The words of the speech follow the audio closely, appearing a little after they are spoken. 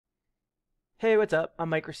Hey, what's up? I'm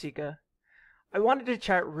Mike Rosica. I wanted to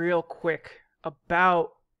chat real quick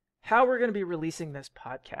about how we're going to be releasing this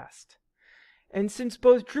podcast. And since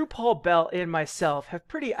both Drew Paul Bell and myself have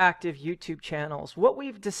pretty active YouTube channels, what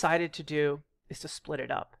we've decided to do is to split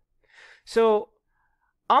it up. So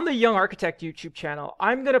on the Young Architect YouTube channel,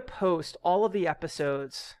 I'm going to post all of the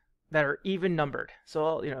episodes that are even numbered.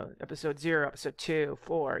 So, episode 0, episode 2,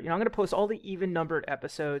 4. I'm going to post all the even numbered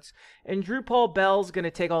episodes. And Drew Paul Bell's going to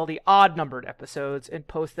take all the odd numbered episodes and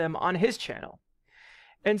post them on his channel.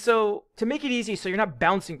 And so to make it easy, so you're not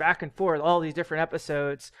bouncing back and forth all these different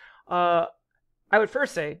episodes, I would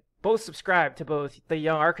first say both subscribe to both the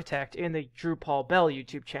Young Architect and the Drew Paul Bell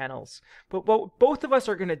YouTube channels. But what both of us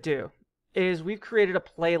are going to do is we've created a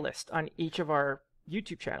playlist on each of our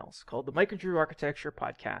YouTube channels called the Mike and Drew Architecture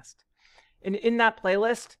Podcast. And in that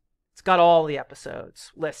playlist, it's got all the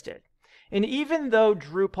episodes listed. And even though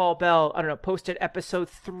Drew Paul Bell, posted episode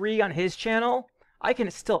 3 on his channel, I can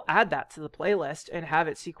still add that to the playlist and have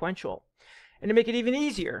it sequential. And to make it even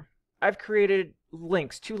easier, I've created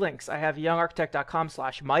links, 2 links. I have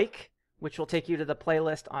youngarchitect.com/Mike, which will take you to the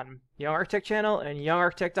playlist on Young Architect channel, and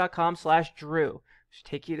youngarchitect.com/Drew, which will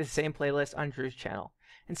take you to the same playlist on Drew's channel.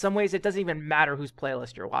 In some ways, it doesn't even matter whose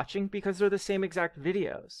playlist you're watching because they're the same exact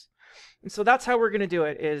videos. And so that's how we're going to do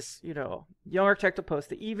it is, Young Architect will post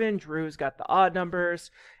the even, Drew's got the odd numbers.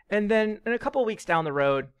 And then in a couple of weeks down the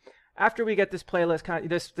road, after we get this playlist,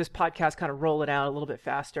 this podcast kind of rolling out a little bit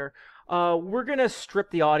faster, we're going to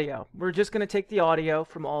strip the audio. We're just going to take the audio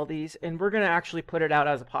from all these and we're going to actually put it out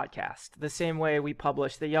as a podcast, the same way we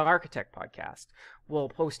publish the Young Architect podcast. We'll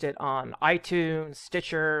post it on iTunes,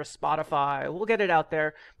 Stitcher, Spotify. We'll get it out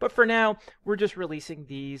there. But for now, we're just releasing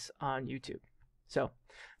these on YouTube. So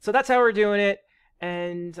that's how we're doing it.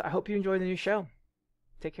 And I hope you enjoy the new show.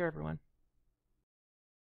 Take care, everyone.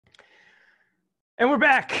 And we're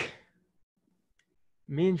back.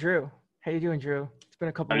 Me and Drew. How you doing, Drew? It's been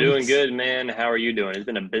a couple I'm weeks. doing good, man. How are you doing? It's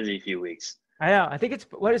been a busy few weeks. I know. I think it's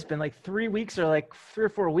been like 3 weeks or like 3 or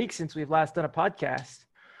 4 weeks since we've last done a podcast.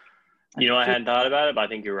 I hadn't thought about it, but I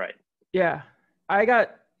think you're right. Yeah. So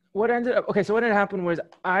what ended up happening was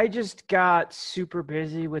I just got super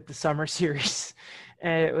busy with the summer series.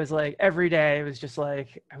 And it was like every day it was just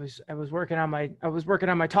like I was working on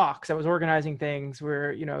my talks. I was organizing things.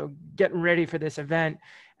 We're, getting ready for this event.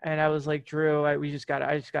 And I was like, Drew, we just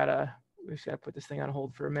gotta put this thing on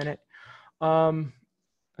hold for a minute. And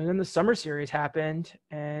then the summer series happened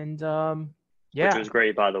and Which was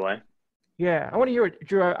great, by the way. Yeah. I want to hear what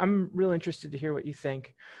Drew, I'm really interested to hear what you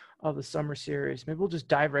think of the summer series. Maybe we'll just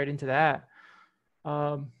dive right into that.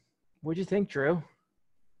 What'd you think, Drew?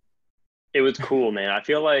 It was cool, man. I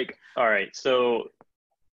feel like, all right, so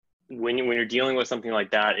when you're dealing with something like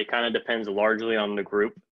that, it kind of depends largely on the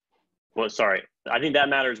group. Well, sorry, I think that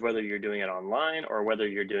matters whether you're doing it online or whether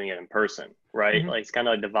you're doing it in person, right? Mm-hmm. Like it's kind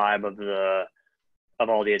of like the vibe of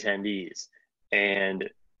all the attendees. And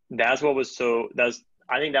that's what was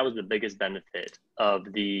I think that was the biggest benefit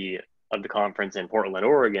of the conference in Portland,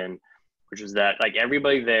 Oregon, which was that like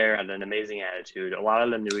everybody there had an amazing attitude. A lot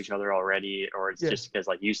of them knew each other already, or it's just because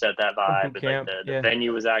like you said that vibe, but like the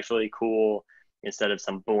venue was actually cool instead of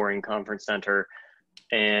some boring conference center.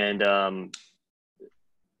 And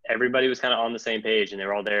everybody was kind of on the same page and they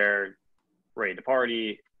were all there ready to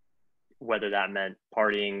party, whether that meant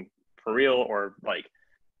partying for real or like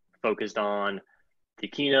focused on the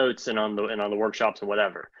keynotes and on the workshops and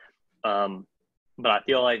whatever. But I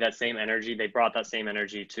feel like that same energy, they brought that same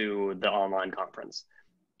energy to the online conference.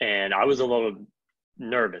 And I was a little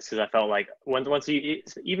nervous because I felt like once we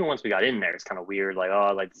got in there, it's kind of weird, like,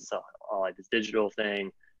 this digital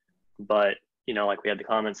thing. But, like we had the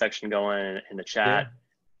comment section going in the chat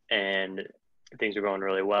and things were going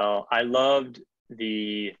really well. I loved like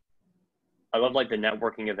the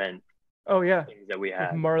networking event. Oh yeah. Things that we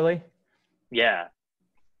had. With Marley. Yeah.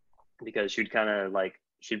 Because she'd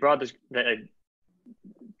brought this,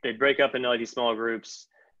 they'd break up into like these small groups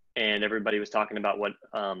and everybody was talking about what,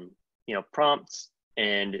 prompts,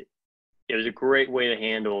 and it was a great way to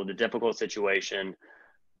handle the difficult situation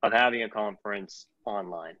of having a conference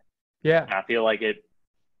online. Yeah. I feel like it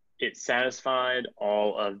satisfied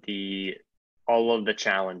all of the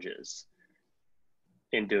challenges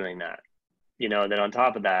in doing that. Then on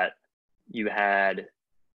top of that, you had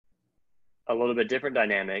a little bit different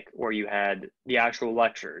dynamic where you had the actual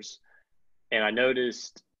lectures. And I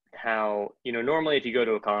noticed how, normally if you go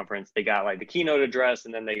to a conference, they got like the keynote address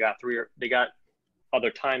and then they got other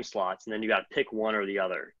time slots and then you got to pick one or the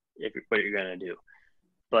other what you're going to do.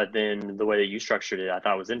 But then the way that you structured it, I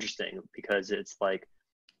thought was interesting because it's like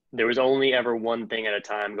there was only ever one thing at a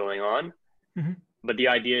time going on. Mm-hmm. but the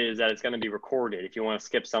idea is that it's going to be recorded. If you want to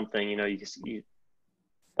skip something, you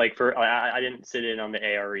like I didn't sit in on the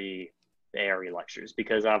ARE lectures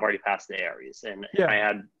because I've already passed the AREs, and I Yeah.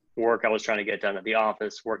 had work I was trying to get done at the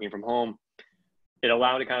office, working from home. It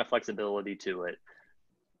allowed a kind of flexibility to it.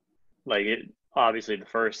 Like it, obviously the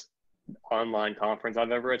first online conference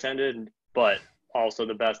I've ever attended, but also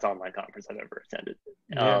the best online conference I've ever attended.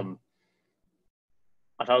 Yeah. Um,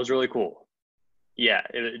 I thought it was really cool. Yeah,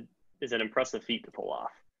 it is an impressive feat to pull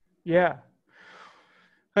off. Yeah.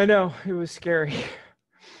 I know it was scary.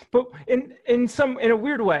 But in a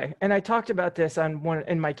weird way, and I talked about this on one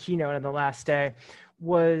in my keynote on the last day,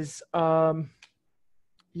 was it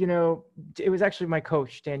was actually my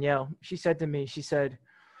coach, Danielle. She said to me, she said,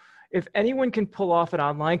 if anyone can pull off an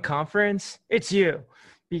online conference, it's you,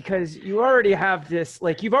 because you already have this,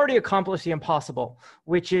 like you've already accomplished the impossible,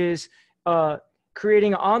 which is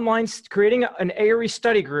creating an ARE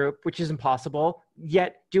study group, which is impossible,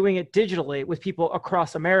 yet doing it digitally with people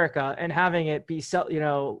across America and having it be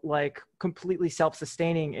like completely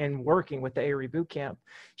self-sustaining and working with the ARE bootcamp.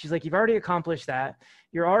 She's like, you've already accomplished that.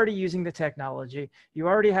 You're already using the technology. You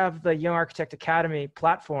already have the Young Architect Academy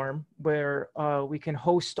platform where we can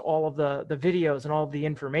host all of the videos and all of the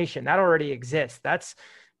information. That already exists.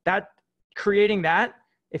 Creating that,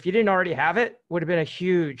 if you didn't already have it, would have been a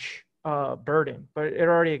huge burden, but it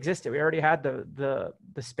already existed. We already had the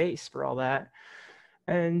space for all that.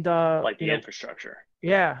 And Like the infrastructure.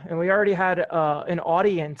 yeah, and we already had an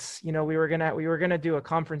audience. We were gonna do a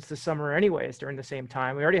conference this summer anyways during the same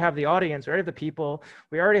time. We already have the audience, we already have the people,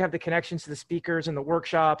 we already have the connections to the speakers and the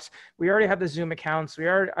workshops. We already have the Zoom accounts.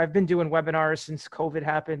 I've been doing webinars since COVID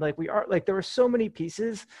happened. There were so many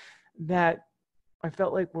pieces that I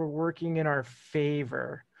felt like were working in our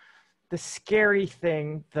favor. The scary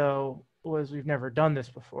thing, though, was we've never done this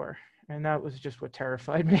before, and that was just what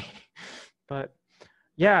terrified me. But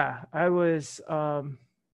yeah, I think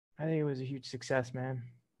it was a huge success, man.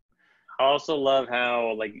 I also love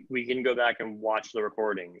how like we can go back and watch the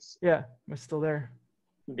recordings Yeah, it's still there.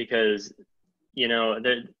 because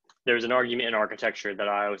there's an argument in architecture that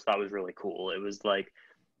I always thought was really cool. It was like,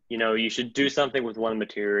 you should do something with one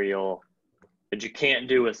material that you can't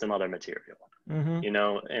do with some other material. Mm-hmm.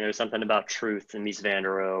 And there's something about truth and Mies van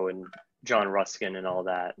der Rohe and John Ruskin and all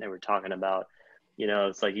that. They were talking about,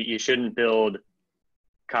 it's like you shouldn't build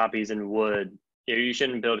copies in wood. You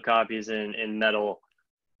shouldn't build copies in metal,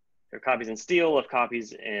 or copies in steel, of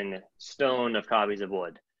copies in stone, of copies of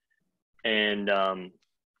wood. And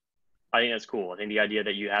I think that's cool. I think the idea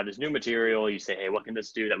that you have this new material, you say, hey, what can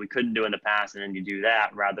this do that we couldn't do in the past? And then you do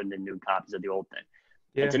that rather than new copies of the old thing.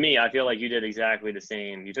 Yeah. And to me, I feel like you did exactly the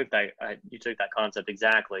same. You took that concept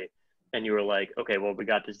exactly, and you were like, okay, well, we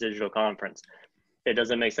got this digital conference. It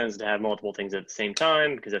doesn't make sense to have multiple things at the same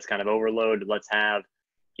time because that's kind of overload. Let's have,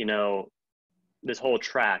 this whole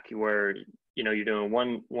track where you're doing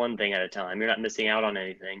one thing at a time. You're not missing out on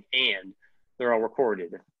anything, and they're all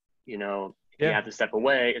recorded. If you have to step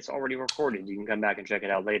away, it's already recorded. You can come back and check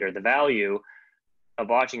it out later. The value of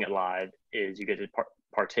watching it live is you get to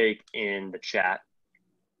partake in the chat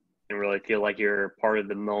and really feel like you're part of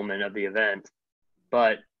the moment of the event.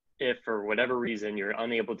 But if for whatever reason you're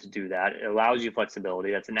unable to do that, it allows you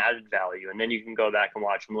flexibility. That's an added value. And then you can go back and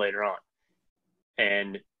watch them later on.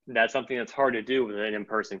 And that's something that's hard to do with an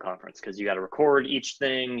in-person conference because you got to record each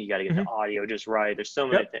thing. You got to get the audio just right. There's so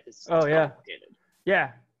many things. It's complicated.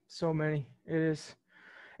 Yeah, so many. It is.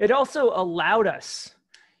 It also allowed us,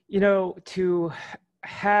 to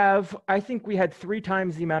have, I think we had 3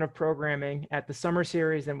 times the amount of programming at the summer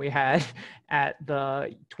series than we had at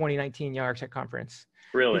the 2019 Young Architect Conference.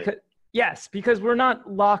 Really? Because we're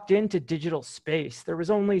not locked into digital space. There was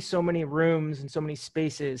only so many rooms and so many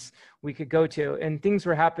spaces we could go to, and things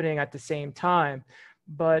were happening at the same time.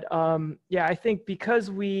 But I think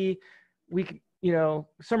because we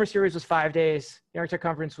summer series was 5 days, the Architect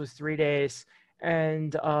Conference was 3 days,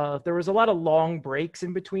 and there was a lot of long breaks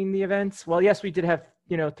in between the events. Well, yes, we did have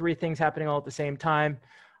 3 things happening all at the same time.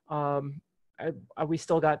 I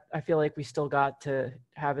feel like we still got to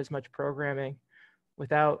have as much programming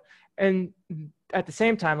without, and at the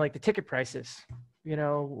same time, like the ticket prices,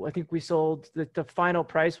 I think we sold the final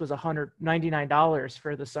price was $199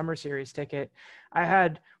 for the summer series ticket.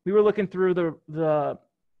 We were looking through the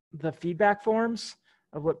feedback forms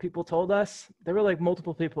of what people told us. There were like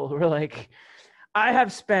multiple people who were like, I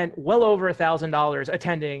have spent well over $1,000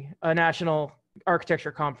 attending a national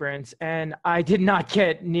architecture conference, and I did not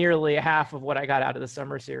get nearly half of what I got out of the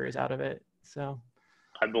summer series out of it. So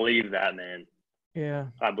I believe that, man. Yeah.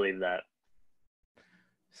 I believe that.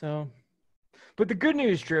 So, but the good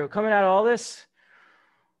news, Drew, coming out of all this,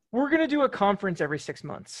 We're going to do a conference every 6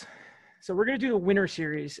 months. So we're going to do the winter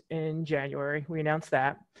series in January. We announced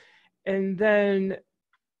that. And then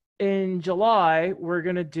in July, we're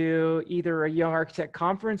going to do either a Young Architect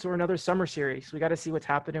conference or another summer series. We got to see what's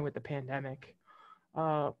happening with the pandemic.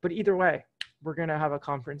 But either way, we're going to have a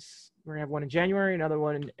conference. We're going to have one in January, another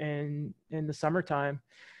one in the summertime.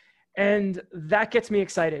 And that gets me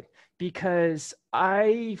excited because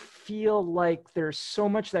I feel like there's so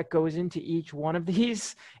much that goes into each one of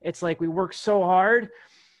these. It's like we work so hard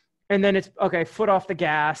and then it's okay, foot off the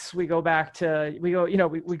gas. We go up to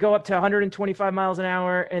 125 miles an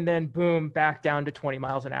hour and then boom, back down to 20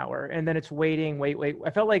 miles an hour. And then it's wait. I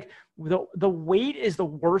felt like the wait is the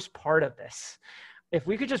worst part of this. If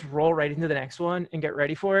we could just roll right into the next one and get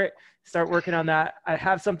ready for it, start working on that. I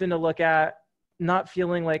have something to look at, not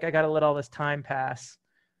feeling like I got to let all this time pass.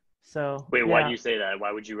 So Wait, yeah. why do you say that?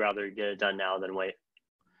 Why would you rather get it done now than wait?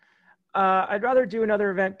 I'd rather do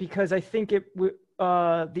another event because I think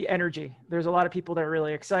the energy, there's a lot of people that are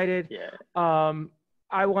really excited. Yeah.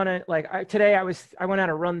 I want to today I went on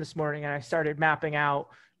a run this morning and I started mapping out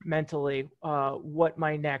mentally what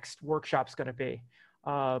my next workshop's going to be,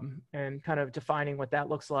 and kind of defining what that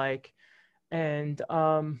looks like. And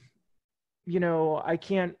I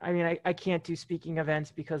can't do speaking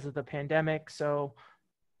events because of the pandemic. So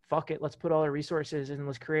fuck it. Let's put all our resources and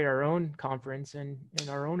let's create our own conference and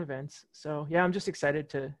our own events. So yeah, I'm just excited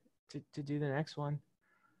to do the next one.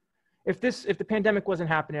 If the pandemic wasn't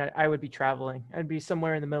happening, I would be traveling. I'd be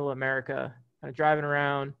somewhere in the middle of America, kind of driving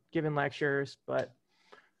around, giving lectures, but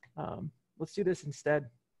let's do this instead.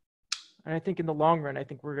 And I think in the long run, I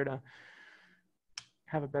think we're going to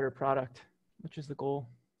have a better product, which is the goal.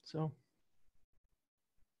 So.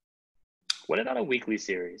 What about a weekly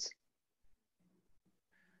series?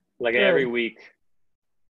 Like every week,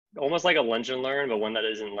 almost like a lunch and learn, but one that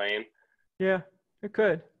isn't lame. Yeah, it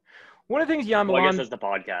could. One of the things Jan Milan. Well, I guess that's the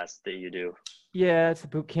podcast that you do. Yeah, it's the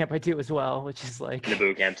boot camp I do as well, which is like the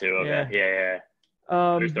boot camp too. Okay, yeah.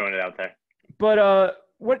 Just throwing it out there. But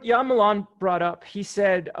what Jan Milan brought up, he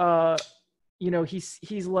said,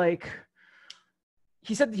 he's like,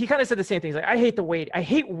 he kind of said the same thing. He's like, I hate the wait. I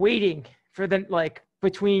hate waiting for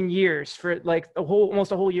between years for like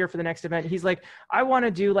almost a whole year for the next event. He's like, I want to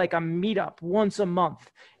do like a meetup once a month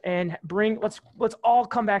and let's all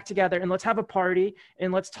come back together and let's have a party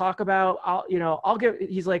and let's talk about,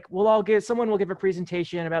 someone will give a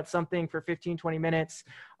presentation about something for 15, 20 minutes.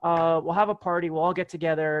 We'll have a party. We'll all get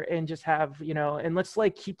together and just have, and let's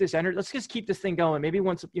keep this energy. Let's just keep this thing going. Maybe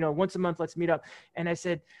once a month, let's meet up. And I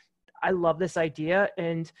said, I love this idea.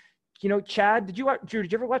 And Chad, Drew,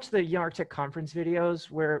 did you ever watch the Young Architect conference videos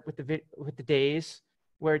where with the days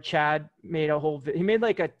where Chad made he made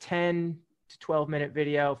like a 10 to 12 minute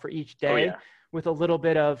video for each day with a little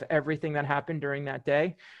bit of everything that happened during that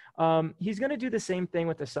day. He's going to do the same thing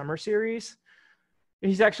with the summer series.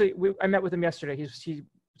 He's actually, I met with him yesterday. He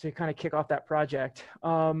to kind of kick off that project.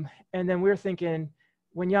 And then we were thinking,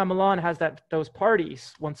 when Jan Milan has those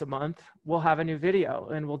parties once a month, we'll have a new video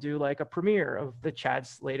and we'll do like a premiere of the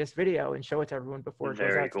Chad's latest video and show it to everyone before it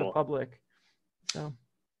goes out to the public. So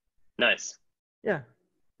nice. Yeah,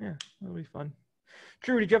 that'll be fun.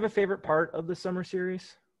 Drew, did you have a favorite part of the summer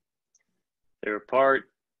series? Favorite part?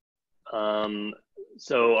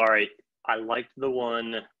 So all right, I liked the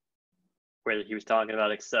one where he was talking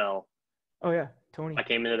about Excel. Oh yeah, Tony. I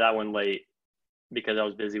came into that one late because I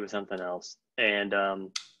was busy with something else. And I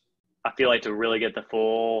feel like to really get the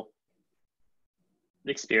full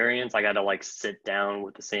experience, I got to sit down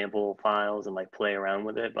with the sample files and play around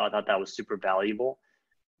with it. But I thought that was super valuable.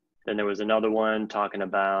 Then there was another one talking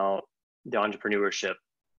about the entrepreneurship,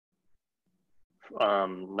 how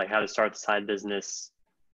to start the side business.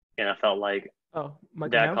 And I felt like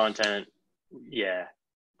that content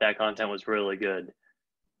was really good.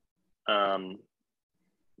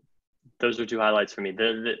 Those were two highlights for me.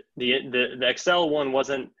 The Excel one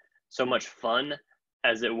wasn't so much fun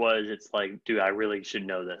as it's like, dude, I really should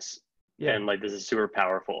know this. Yeah. And this is super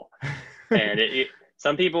powerful. And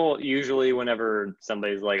some people usually, whenever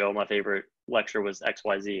somebody's like, oh, my favorite lecture was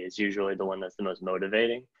XYZ, it's usually the one that's the most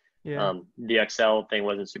motivating. Yeah. The Excel thing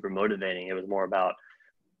wasn't super motivating. It was more about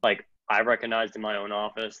I recognized in my own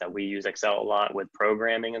office that we use Excel a lot with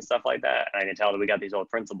programming and stuff like that. And I can tell that we got these old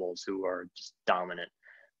principals who are just dominant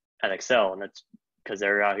at Excel, and that's because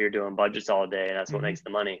they're out here doing budgets all day, and that's what makes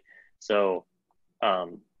the money. So I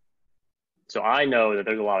know that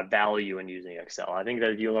there's a lot of value in using Excel. I think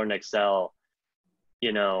that if you learn Excel,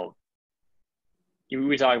 we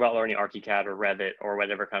talk about learning ArchiCAD or Revit or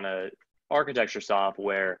whatever kind of architecture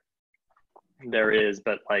software there is,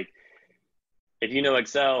 but if you know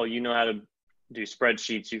Excel, you know how to do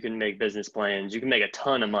spreadsheets, you can make business plans, you can make a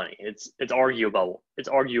ton of money. It's arguable. It's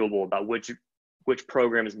arguable about which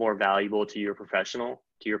program is more valuable to your profession,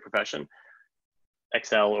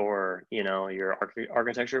 Excel or, you know, your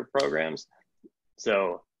architecture programs.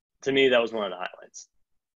 So to me, that was one of the highlights.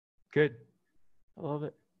 Good. I love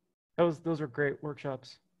it. Those were great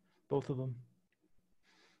workshops, both of them.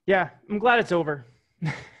 Yeah, I'm glad it's over.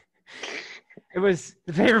 It was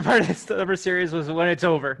the favorite part of this summer series was when it's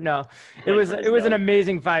over. No, it was an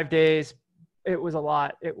amazing 5 days. It was a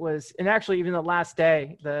lot. It was, and actually even the last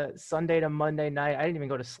day, the Sunday to Monday night, I didn't even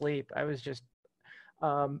go to sleep. I was just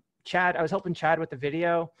Chad. I was helping Chad with the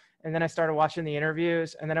video, and then I started watching the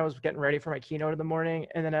interviews, and then I was getting ready for my keynote in the morning,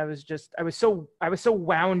 and then I was so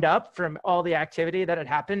wound up from all the activity that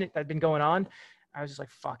had been going on. I was just like,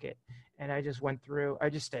 fuck it. And I just went through, I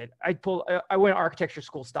just stayed. I went architecture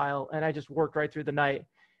school style, and I just worked right through the night.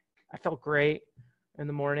 I felt great in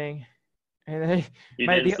the morning. And then you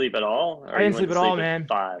didn't sleep at all? I didn't sleep at all, man.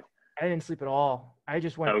 5? I didn't sleep at all. I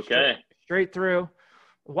just went okay. straight through,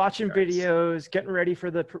 watching videos, getting ready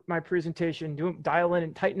for my presentation, dialing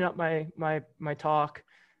and tightening up my talk.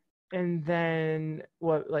 And then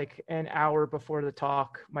like an hour before the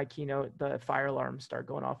talk, my keynote, the fire alarm started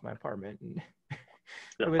going off in my apartment. And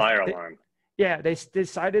fire alarm. Yeah, they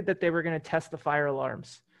decided that they were going to test the fire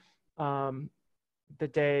alarms an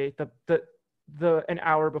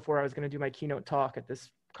hour before I was going to do my keynote talk at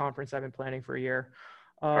this conference I've been planning for a year.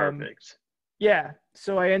 Perfect. Yeah,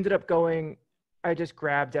 so I ended up going. I just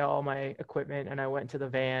grabbed all my equipment and I went to the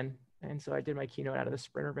van, and so I did my keynote out of the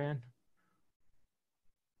Sprinter van.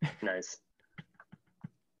 Nice.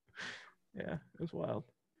 Yeah, it was wild.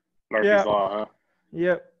 Murphy's Law, huh?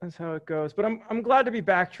 Yep, that's how it goes. But I'm glad to be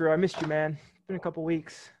back, Drew. I missed you, man. It's been a couple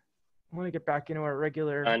weeks. I want to get back into our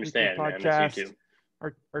regular podcast, man. I miss you too.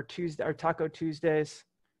 Our Taco Tuesdays.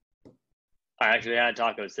 I actually had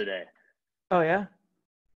tacos today. Oh yeah?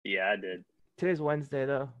 Yeah, I did. Today's Wednesday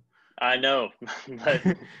though. I know, but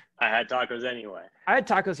I had tacos anyway. I had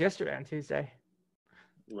tacos yesterday on Tuesday.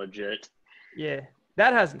 Legit. Yeah,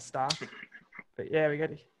 that hasn't stopped. But yeah, we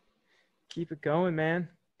got to keep it going, man.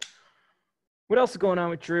 What else is going on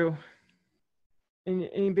with Drew?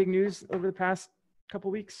 Any big news over the past couple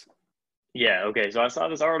weeks? Yeah, okay. So I saw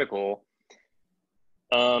this article.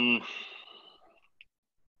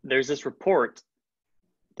 There's this report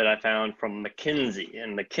that I found from McKinsey.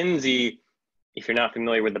 And McKinsey, if you're not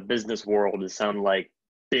familiar with the business world, is some like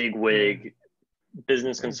big wig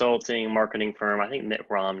business consulting, marketing firm. I think Mitt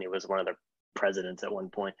Romney was one of their presidents at one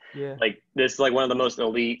point. Yeah. Like this is like one of the most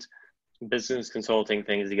elite business consulting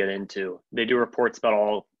things to get into. They do reports about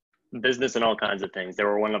all business and all kinds of things.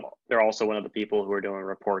 They're also one of the people who are doing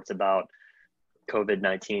reports about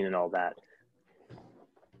COVID-19 and all that.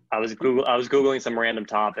 I was Googling some random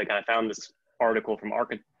topic and I found this article from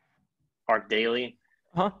Arc Daily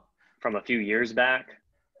from a few years back.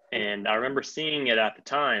 And I remember seeing it at the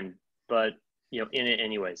time, but in it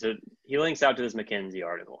anyway. So he links out to this McKinsey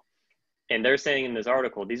article. And they're saying in this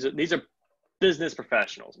article, these are business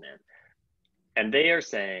professionals, man. And they are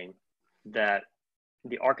saying that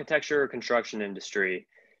the architecture construction industry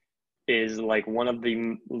is like one of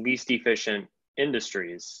the least efficient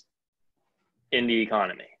industries in the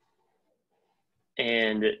economy.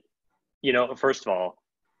 And, first of all,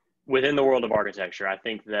 within the world of architecture, I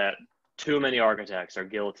think that too many architects are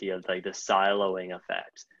guilty of like the siloing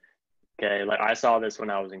effect. Okay. Like I saw this when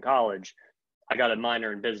I was in college. I got a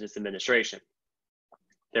minor in business administration.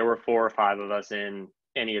 There were 4 or 5 of us in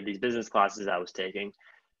any of these business classes I was taking.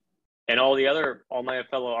 And all my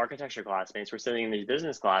fellow architecture classmates were sitting in these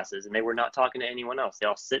business classes and they were not talking to anyone else. They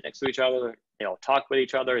all sit next to each other. They all talk with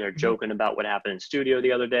each other. They're joking about what happened in studio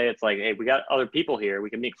the other day. It's like, hey, we got other people here. We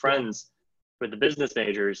can make friends with the business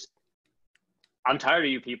majors. I'm tired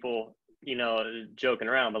of you people, joking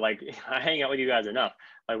around, but like I hang out with you guys enough.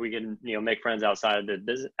 Like we can, make friends outside of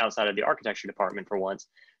the architecture department for once.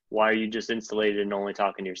 Why are you just insulated and only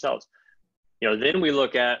talking to yourselves? Then we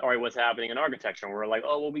look at, all right, what's happening in architecture? And we're like,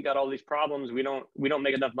 oh, well, we got all these problems. We don't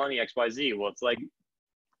make enough money, X, Y, Z. Well, it's like,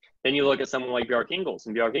 then you look at someone like Bjarke Ingels,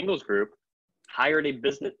 and Bjarke Ingels Group hired a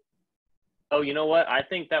business. Oh, you know what? I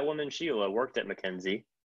think that woman, Sheila, worked at McKinsey.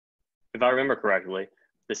 If I remember correctly,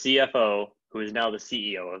 the CFO, who is now the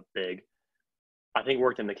CEO of Big, I think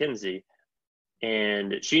worked at McKinsey.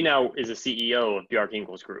 And she now is a CEO of Bjarke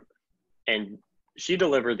Ingels Group. And she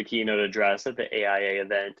delivered the keynote address at the AIA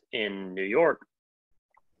event in New York,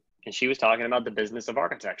 and she was talking about the business of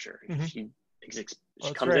architecture. Mm-hmm. She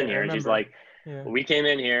comes in here and she's like, we came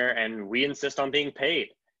in here and we insist on being paid.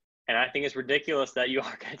 And I think it's ridiculous that you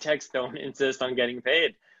architects don't insist on getting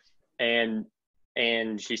paid. And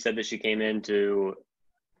And she said that she came into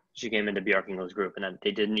Bjarkingle's group, and that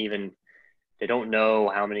they don't know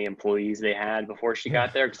how many employees they had before she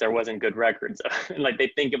got there because there wasn't good records. Like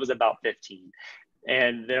they think it was about 15,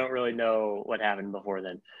 and they don't really know what happened before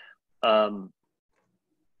then.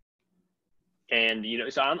 And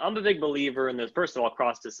so I'm a big believer in this. First of all,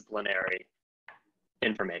 cross-disciplinary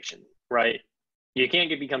information, right? You can't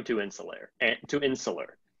become too insular.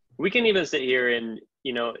 We can even sit here and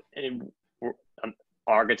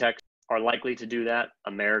architects are likely to do that.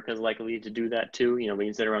 America's likely to do that too. We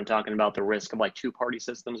can sit around talking about the risk of like two-party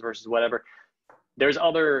systems versus whatever. There's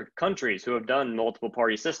other countries who have done multiple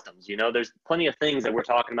party systems. There's plenty of things that we're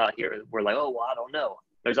talking about here. We're like, oh, well, I don't know.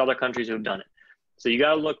 There's other countries who have done it. So you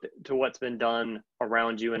got to look to what's been done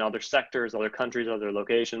around you in other sectors, other countries, other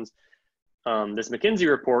locations. This McKinsey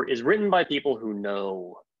report is written by people who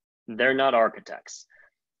know. They're not architects.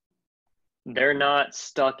 They're not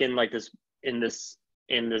stuck in like this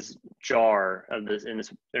jar of this.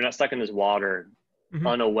 They're not stuck in this water,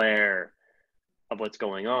 unaware of what's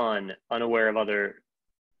going on, unaware of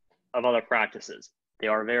other practices. They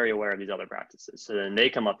are very aware of these other practices. So then they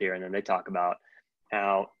come up here and then they talk about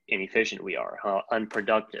how inefficient we are, how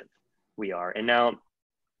unproductive we are. And now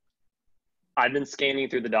I've been scanning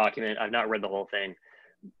through the document. I've not read the whole thing,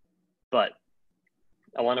 but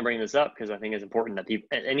I want to bring this up because I think it's important that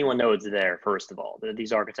anyone know it's there, first of all. The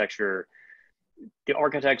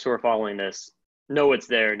architects who are following this know it's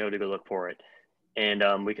there, know to go look for it.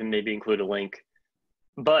 And we can maybe include a link.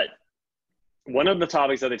 But one of the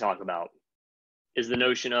topics that they talk about is the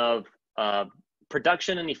notion of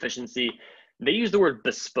production and efficiency. They use the word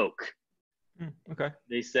bespoke. Okay.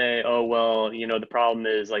 They say, oh, well, the problem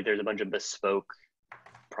is like there's a bunch of bespoke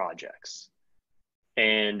projects.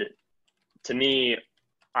 And to me,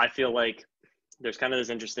 I feel like there's kind of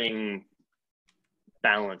this interesting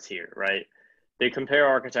balance here, right? They compare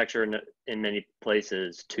architecture in many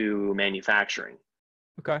places to manufacturing.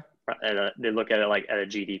 Okay. They look at it like at a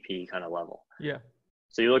GDP kind of level. Yeah.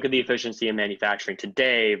 So you look at the efficiency in manufacturing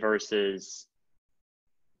today versus,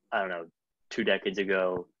 I don't know, 2 decades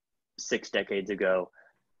ago, 6 decades ago,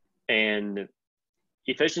 and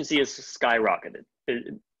efficiency has skyrocketed.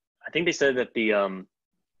 I think they said that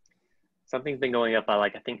something's been going up by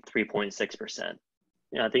like, I think 3.6%.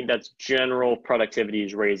 I think that's general productivity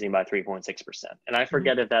is raising by 3.6%. And I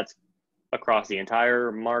forget if that's across the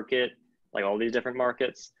entire market, like all these different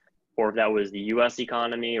markets, or if that was the US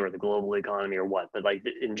economy or the global economy or what. But like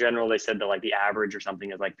in general, they said that like the average or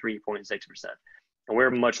something is like 3.6%. And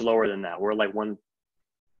we're much lower than that. We're like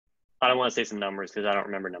I don't want to say some numbers because I don't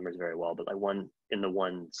remember numbers very well, but like 1 in the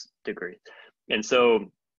 1s degree. And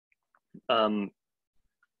so, so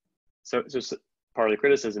part of the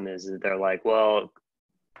criticism is that they're like, well,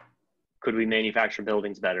 could we manufacture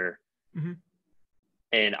buildings better?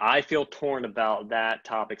 And I feel torn about that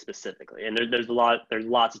topic specifically. And there's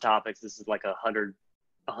lots of topics. This is like a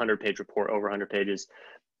 100-page report, over 100 pages.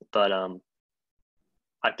 But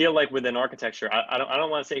I feel like within architecture, I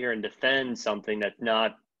don't want to sit here and defend something that's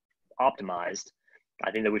not optimized.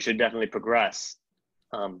 I think that we should definitely progress.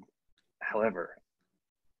 However,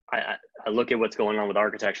 I look at what's going on with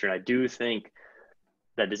architecture, and I do think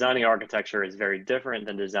that designing architecture is very different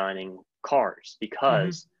than designing cars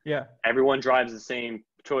because everyone drives the same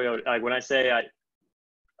Toyota. Like when I say a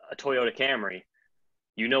Toyota Camry,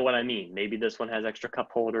 you know what I mean. Maybe this one has extra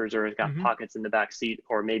cup holders or it's got pockets in the back seat,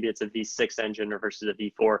 or maybe it's a V6 engine versus a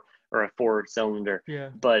V4 or a 4-cylinder. Yeah.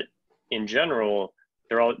 But in general,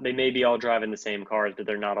 they may be all driving the same cars, but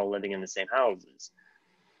they're not all living in the same houses.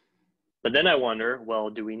 But then I wonder,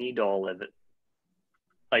 well, do we need to all live it?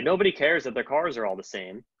 Like nobody cares that their cars are all the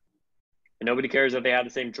same. And nobody cares that they have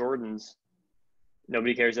the same Jordans.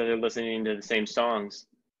 Nobody cares that they're listening to the same songs.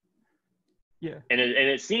 Yeah. And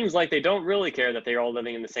it seems like they don't really care that they're all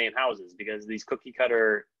living in the same houses, because these cookie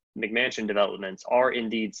cutter McMansion developments are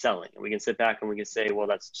indeed selling. And we can sit back and we can say, well,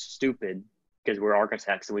 that's stupid because we're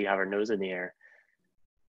architects and we have our nose in the air.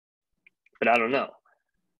 But I don't know.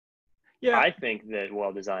 Yeah. I think that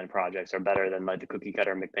well-designed projects are better than like the cookie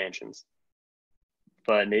cutter McMansions.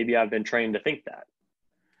 But maybe I've been trained to think that.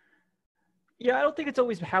 Yeah, I don't think it's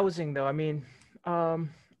always housing though. I mean,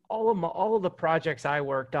 all of the projects I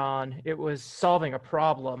worked on, it was solving a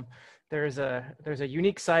problem. There's a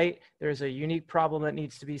unique site, there's a unique problem that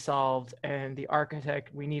needs to be solved, and the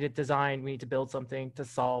architect, we need it designed, we need to build something to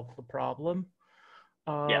solve the problem.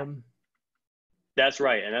 Yeah, that's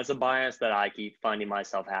right. And that's a bias that I keep finding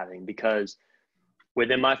myself having, because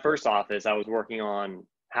within my first office, I was working on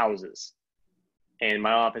houses. And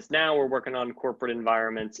my office now, we're working on corporate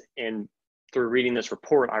environments. And through reading this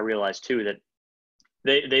report, I realized too that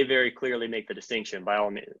they very clearly make the distinction. By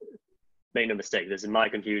all means, make no mistake, this is my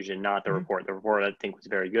confusion, not the report. The report, I think, was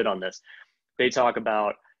very good on this. They talk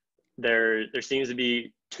about there seems to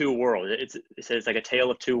be two worlds. It says like a tale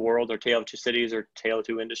of two worlds, or tale of two cities, or tale of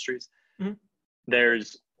two industries.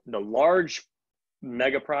 There's the large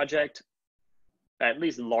mega project, at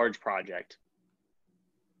least large project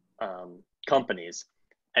companies,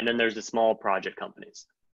 and then there's the small project companies.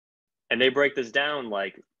 And they break this down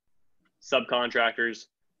like subcontractors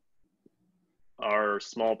are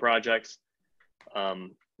small projects.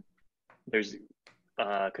 There's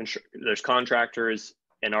contractors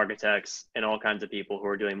and architects and all kinds of people who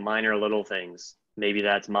are doing minor little things. Maybe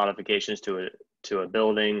that's modifications to a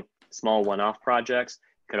building, small one-off projects.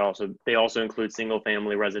 They also include single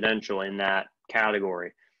family residential in that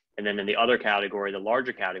category. And then in the other category, the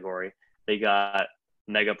larger category, they got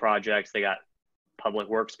mega projects, they got public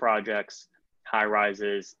works projects, high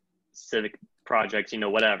rises, civic projects,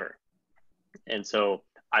 whatever. And so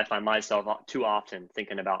I find myself too often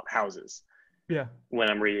thinking about houses when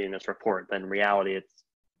I'm reading this report, but in reality, it's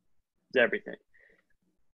everything.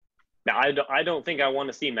 Now, I don't think I want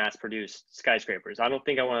to see mass-produced skyscrapers. I don't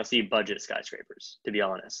think I want to see budget skyscrapers, to be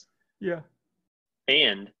honest. Yeah.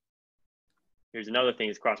 And here's another thing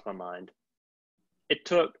that's crossed my mind. It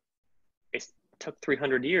took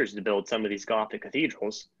 300 years to build some of these Gothic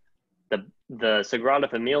cathedrals. The Sagrada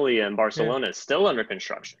Familia in Barcelona is still under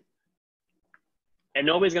construction. And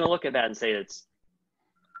nobody's going to look at that and say it's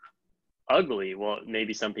ugly. Well,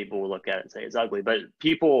 maybe some people will look at it and say it's ugly, but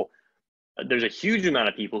there's a huge amount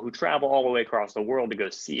of people who travel all the way across the world to go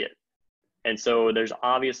see it. And so there's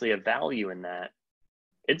obviously a value in that.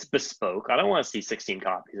 It's bespoke. I don't want to see 16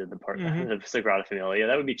 copies of the Sagrada Familia.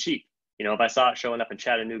 That would be cheap. If I saw it showing up in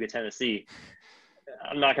Chattanooga, Tennessee,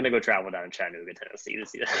 I'm not going to go travel down to Chattanooga, Tennessee to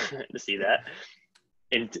see that.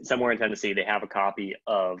 Somewhere in Tennessee, they have a copy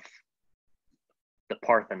of the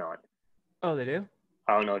Parthenon. Oh, they do?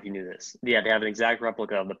 I don't know if you knew this. Yeah, they have an exact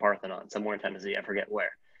replica of the Parthenon somewhere in Tennessee. I forget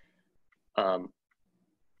where. Fun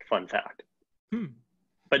fact.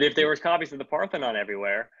 But if there was copies of the Parthenon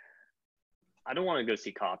everywhere, I don't want to go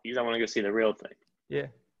see copies. I want to go see the real thing. Yeah,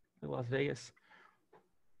 Las Vegas.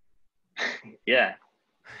 Yeah,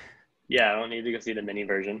 I don't need to go see the mini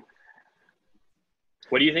version.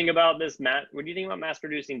 What do you think about this, Matt? What do you think about mass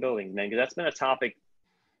producing buildings, man? Because that's been a topic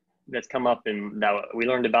that's come up that we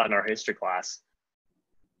learned about in our history class.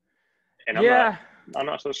 And I'm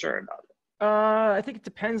not so sure about it. I think it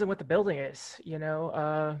depends on what the building is.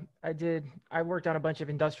 I worked on a bunch of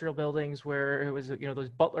industrial buildings where it was, those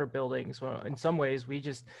Butler buildings. Well, in some ways, we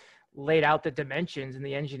just laid out the dimensions in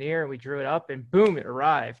the engineer and we drew it up and boom, it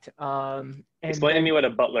arrived. Explain to me what a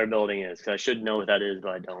Butler building is, because I should know what that is,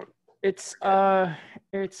 but I don't. It's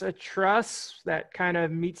a truss that kind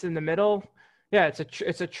of meets in the middle. Yeah,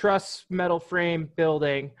 it's a truss metal frame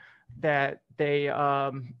building that they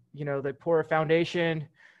they pour a foundation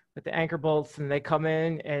with the anchor bolts, and they come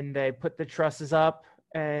in and they put the trusses up,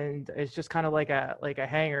 and it's just kind of like a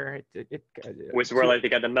hanger. Which is where like they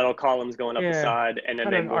got the metal columns going up the side, and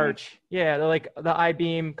then an arch. Yeah, they're like the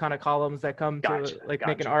I-beam kind of columns that come to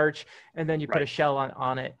make an arch, and then you put a shell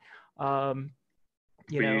on it.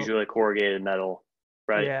 Usually corrugated metal,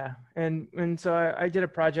 right? Yeah, and so I did a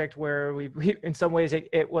project where we in some ways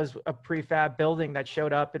it was a prefab building that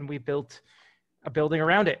showed up, and we built a building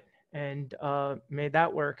around it and made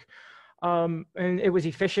that work. And it was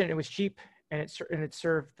efficient, it was cheap, and it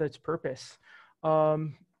served its purpose.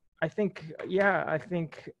 I think at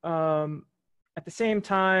the same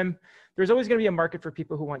time, there's always going to be a market for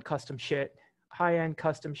people who want custom shit, high-end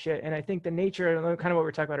custom shit. And I think the nature, kind of what we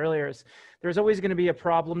were talking about earlier, is there's always going to be a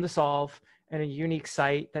problem to solve and a unique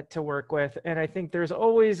site to work with. And I think there's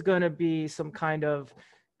always going to be some kind of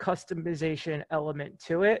customization element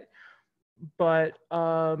to it. But,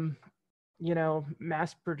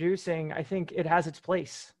 mass producing, I think it has its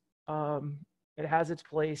place. It has its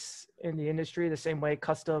place in the industry the same way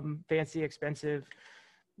custom, fancy, expensive,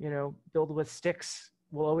 build with sticks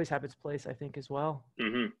will always have its place, I think, as well.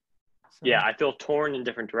 Mm-hmm. So. Yeah, I feel torn in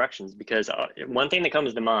different directions because one thing that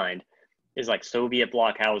comes to mind is like Soviet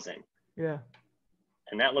bloc housing. Yeah.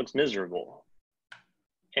 And that looks miserable.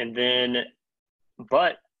 And then,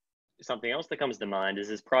 but something else that comes to mind is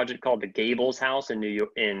this project called the Gables House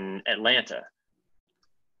in Atlanta.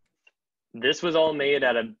 This was all made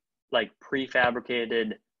out of like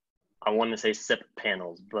prefabricated, I want to say SIP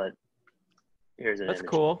panels, but here's an image. That's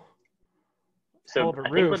cool. So I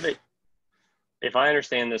think if I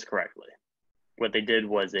understand this correctly, what they did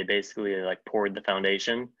was they basically like poured the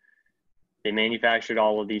foundation. They manufactured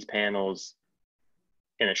all of these panels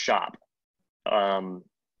in a shop.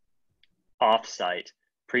 off-site,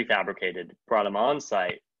 prefabricated, brought them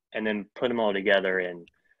on-site, and then put them all together in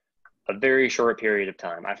a very short period of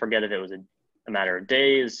time. I forget if it was a matter of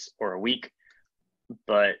days or a week,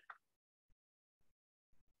 but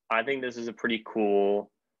I think this is a pretty cool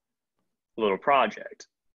little project.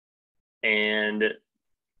 And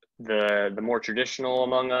the more traditional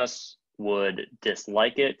among us would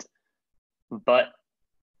dislike it, but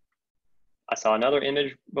I saw another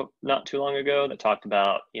image not too long ago that talked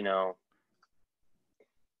about, it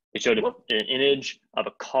showed an image of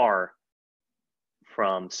a car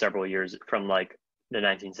from several years, from like the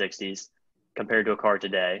 1960s compared to a car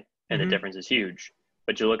today, and the difference is huge.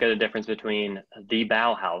 But you look at the difference between the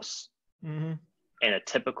Bauhaus and a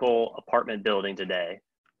typical apartment building today,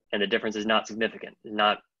 and the difference is not significant,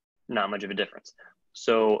 not much of a difference.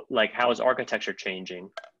 So like, how is architecture changing?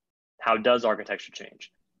 How does architecture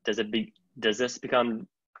change? Does this begin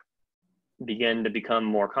to become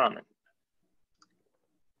more common?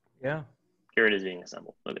 Yeah. Here it is being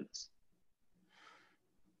assembled. Look at this.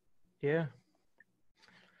 Yeah.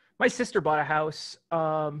 My sister bought a house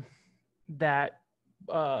that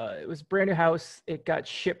it was a brand new house. It got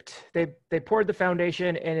shipped. They poured the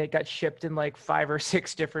foundation and it got shipped in like 5 or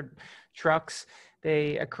 6 different trucks.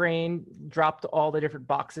 A crane dropped all the different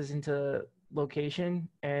boxes into location,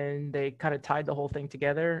 and they kind of tied the whole thing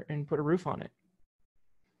together and put a roof on it.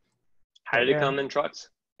 How did it come in trucks?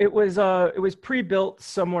 It was pre-built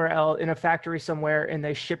somewhere else in a factory somewhere, and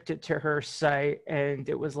they shipped it to her site, and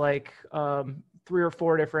it was like 3 or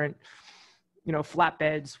 4 different,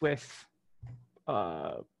 flatbeds with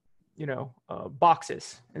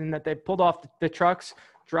boxes, and that they pulled off the trucks,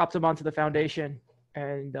 dropped them onto the foundation,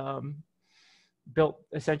 and built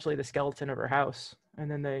essentially the skeleton of her house. And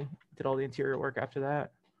then they did all the interior work after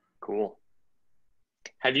that. Cool.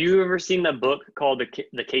 Have you ever seen that book called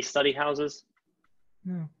the Case Study Houses?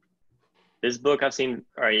 No. This book I've seen,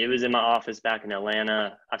 all right, it was in my office back in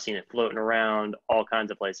Atlanta. I've seen it floating around all kinds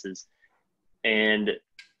of places. And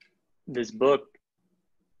this book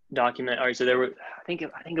document, all right, so I think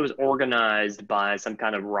it was organized by some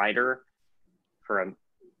kind of writer for an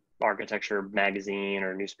architecture magazine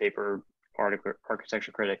or newspaper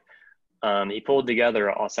architecture critic. He pulled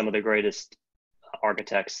together some of the greatest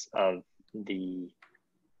architects of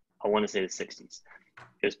I want to say the 60s.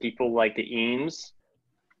 It was people like the Eames,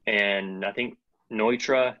 and I think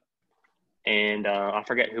Neutra, and I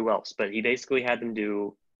forget who else, but he basically had them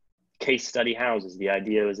do case study houses. The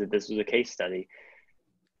idea was that this was a case study.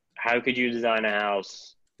 How could you design a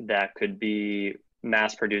house that could be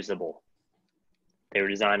mass producible? They were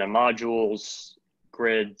designed on modules,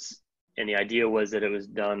 grids, and the idea was that it was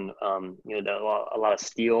done, a lot of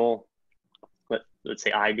steel, let's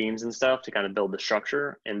say I-beams and stuff to kind of build the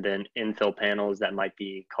structure, and then infill panels that might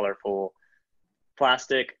be colorful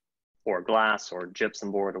plastic or glass or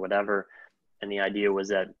gypsum board or whatever. And the idea was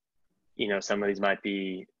that, some of these might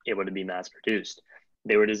be able to be mass produced.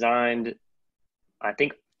 They were designed, I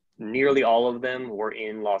think nearly all of them were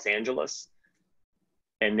in Los Angeles,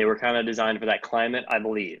 and they were kind of designed for that climate, I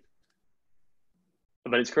believe.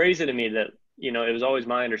 But it's crazy to me that, it was always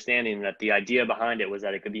my understanding that the idea behind it was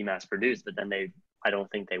that it could be mass produced, but then I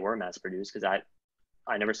don't think they were mass produced, because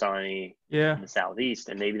I never saw any in the Southeast,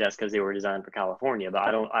 and maybe that's because they were designed for California, but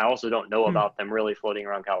I also don't know about them really floating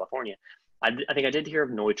around California. I think I did hear of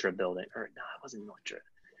Neutra building, or no, it wasn't Neutra.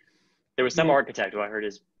 There was some architect who I heard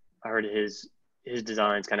his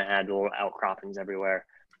designs kind of had little outcroppings everywhere.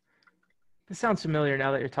 This sounds familiar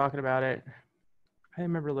now that you're talking about it. I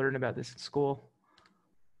remember learning about this in school.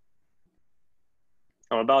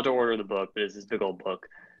 I'm about to order the book, but it's this big old book,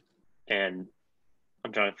 and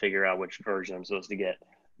I'm trying to figure out which version I'm supposed to get.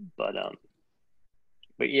 But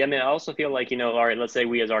yeah, I also feel like, all right, let's say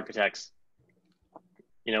we as architects,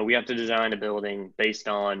 we have to design a building based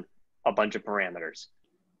on a bunch of parameters.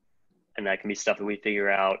 And that can be stuff that we figure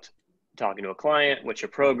out talking to a client. What's your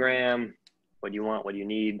program? What do you want? What do you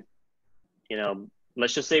need?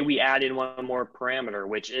 Let's just say we add in one more parameter,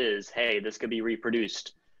 which is, hey, this could be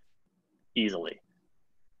reproduced easily.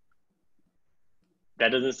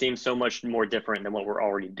 That doesn't seem so much more different than what we're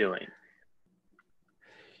already doing.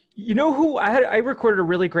 You know who I recorded a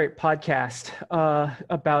really great podcast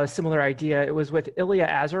about a similar idea. It was with Ilya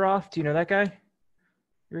Azaroff. Do you know that guy?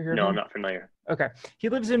 You ever heard of him? I'm not familiar. Okay. He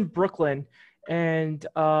lives in Brooklyn, and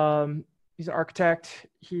he's an architect.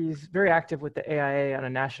 He's very active with the AIA on a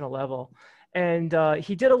national level. And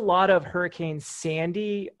he did a lot of Hurricane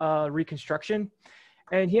Sandy reconstruction.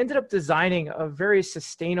 And he ended up designing a very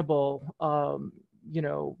sustainable,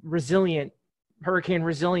 hurricane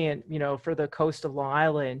resilient, for the coast of Long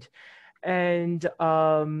Island, and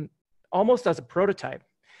almost as a prototype.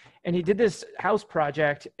 and he did this house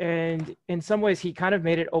project, and in some ways he kind of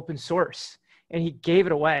made it open source, and he gave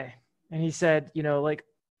it away. And he said, like,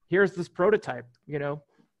 here's this prototype,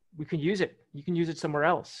 we can use it. You can use it somewhere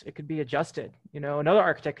else. It could be adjusted. Another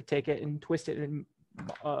architect could take it and twist it and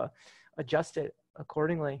adjust it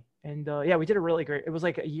accordingly. And we did a really great, it was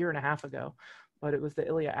like a year and a half ago, but it was the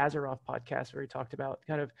Ilya Azarov podcast where he talked about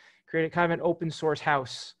kind of creating kind of an open source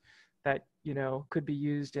house that, could be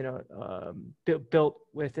used in a, built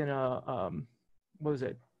within a, what was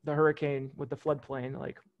it? The hurricane with the floodplain,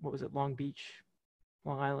 like, what was it? Long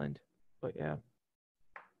Island. But yeah.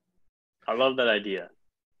 I love that idea.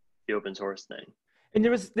 The open source thing. And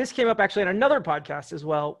this came up actually on another podcast as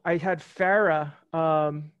well. I had Farah,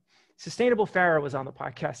 Sustainable Farah was on the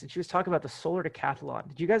podcast, and she was talking about the solar decathlon.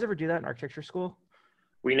 Did you guys ever do that in architecture school?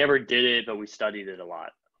 We never did it, but we studied it a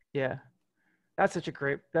lot. Yeah. That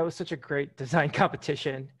was such a great design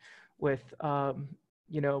competition with, a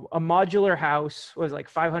modular house was like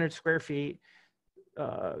 500 square feet,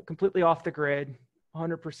 completely off the grid,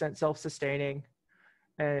 100% self-sustaining,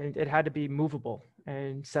 and it had to be movable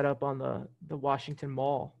and set up on the Washington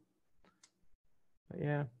Mall. But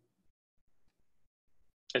yeah.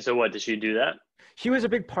 And so what, did she do that? She was a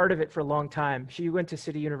big part of it for a long time. She went to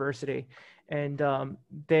City University, and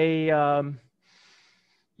they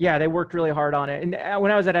worked really hard on it. And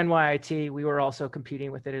when I was at NYIT, we were also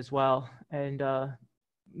competing with it as well. And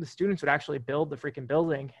the students would actually build the freaking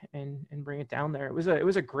building and bring it down there. It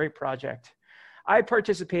was a great project. I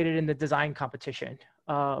participated in the design competition.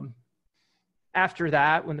 After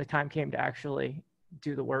that, when the time came to actually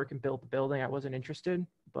do the work and build the building, I wasn't interested.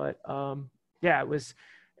 But it was,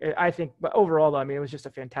 I think, but overall, I mean, it was just a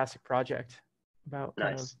fantastic project about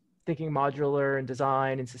kind of thinking modular and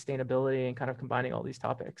design and sustainability and kind of combining all these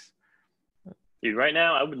topics. Dude, right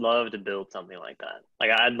now, I would love to build something like that. Like,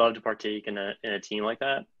 I'd love to partake in a team like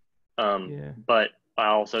that. But I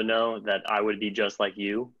also know that I would be just like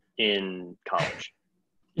you in college.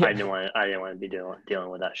 Yeah. I didn't want to be dealing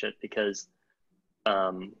with that shit because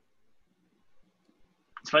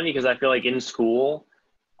it's funny because I feel like in school,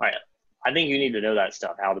 I think you need to know that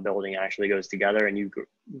stuff, how the building actually goes together, and you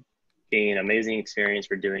gain amazing experience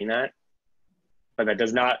for doing that. But that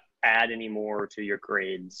does not add any more to your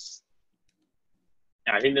grades.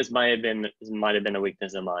 And I think this might have been a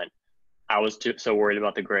weakness of mine. I was so worried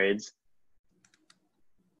about the grades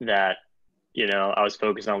that, I was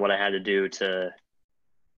focused on what I had to do to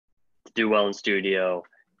do well in studio.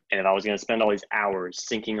 And if I was going to spend all these hours,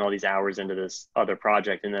 sinking all these hours into this other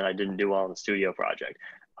project, and then I didn't do well in the studio project,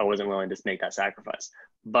 I wasn't willing to make that sacrifice.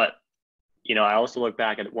 But, I also look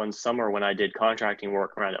back at one summer when I did contracting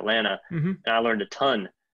work around Atlanta, and I learned a ton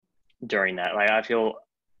during that. Like, I feel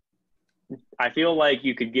like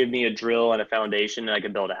you could give me a drill and a foundation and I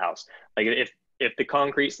could build a house. Like, if the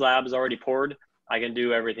concrete slab is already poured, I can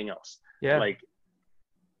do everything else. Yeah. Like,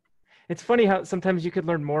 it's funny how sometimes you could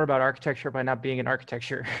learn more about architecture by not being in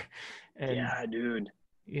architecture. And, yeah, dude.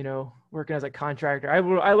 Working as a contractor.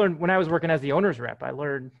 I learned when I was working as the owner's rep, I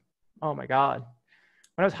learned, oh my God,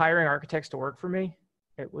 when I was hiring architects to work for me,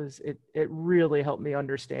 it really helped me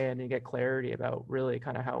understand and get clarity about really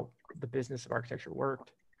kind of how the business of architecture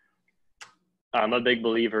worked. I'm a big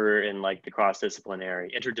believer in like the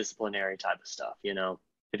cross-disciplinary, interdisciplinary type of stuff.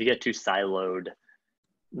 If you get too siloed,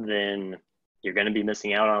 then you're going to be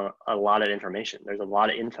missing out on a lot of information. There's a lot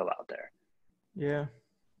of info out there. Yeah.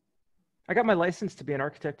 I got my license to be an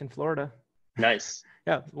architect in Florida. Nice.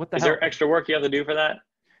 Yeah. What the hell? Is there extra work you have to do for that?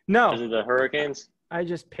 No. Because of the hurricanes? I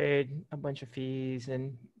just paid a bunch of fees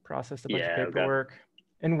and processed a bunch of paperwork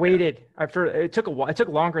and waited. It took a while. It took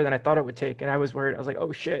longer than I thought it would take. And I was worried. I was like,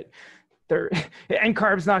 oh shit.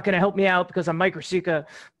 NCARB's not going to help me out because I'm microsika,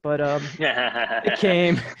 but it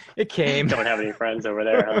came. Don't have any friends over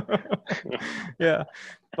there, huh? Yeah,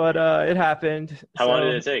 but it happened. How long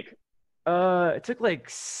did it take? It took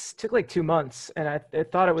like 2 months, and I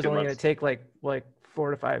thought it was only going to take like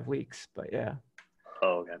 4 to 5 weeks, but yeah.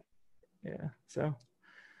 Oh, okay. Yeah, so.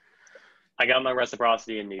 I got my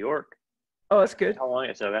reciprocity in New York. Oh, that's good. How long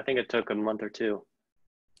it took? I think it took a month or two.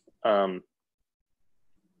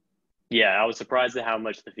 Yeah, I was surprised at how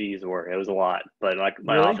much the fees were. It was a lot, but like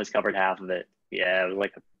my office covered half of it. Yeah, it was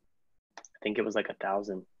like, I think it was like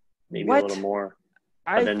 1,000, maybe a little more.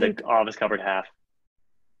 But then the office covered half.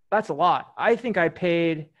 That's a lot. I think I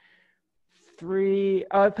paid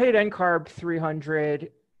NCARB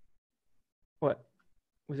 300. What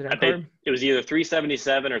was it? NCARB? It was either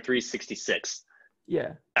 377 or 366.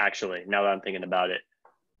 Yeah. Actually, now that I'm thinking about it.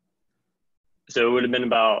 So it would have been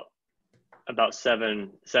about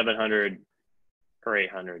 700 or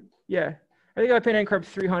 800. Yeah. I think I paid NCARB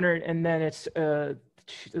 300, and then it's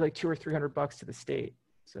like $200 or $300 to the state.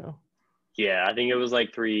 So Yeah, I think it was like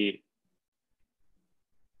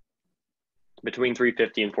between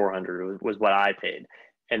 350 and 400 was what I paid,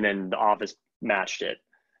 and then the office matched it,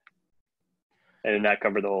 and then that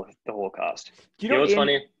covered the whole cost. do You know what's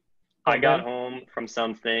funny? Oh, I got home from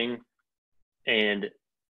something, and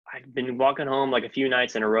I've been walking home like a few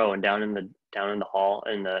nights in a row, and down in the hall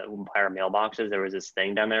in the Empire mailboxes, there was this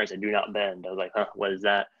thing down there. It said "Do not bend." I was like, "Huh, what is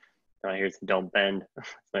that?" And I hear it's "Don't bend."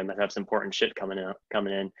 So I must have some important shit coming in.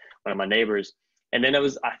 One of my neighbors, and then I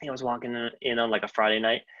think I was walking in on like a Friday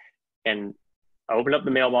night, and I opened up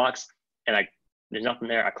the mailbox, and there's nothing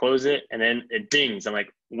there. I close it, and then it dings. I'm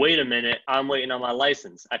like, "Wait a minute! I'm waiting on my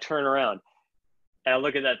license." I turn around, and I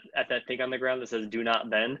look at that thing on the ground that says "Do not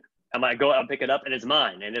bend." I might go out and pick it up, and it's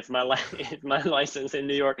mine, and it's my license in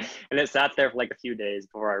New York, and it sat there for like a few days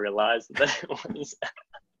before I realized that it was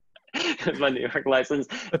my New York license.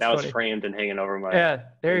 That's now funny. It's framed and hanging over my. Yeah,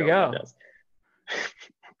 there you go. desk.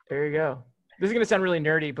 There you go. This is gonna sound really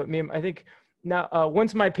nerdy, but I think now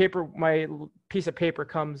once my piece of paper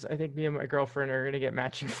comes, I think me and my girlfriend are gonna get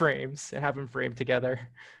matching frames and have them framed together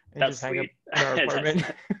and That's just hang up sweet. in our apartment.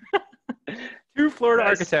 Two Florida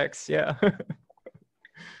architects, yeah.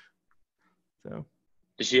 So.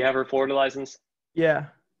 Does she have her Florida license? Yeah.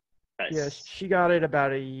 Nice. Yeah, she got it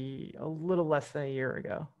about a little less than a year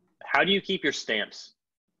ago. How do you keep your stamps?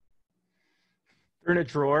 They're in a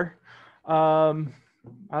drawer. I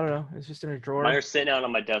don't know. It's just in a drawer. Mine are sitting out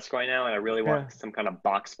on my desk right now, and I really want some kind of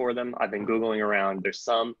box for them. I've been Googling around. There's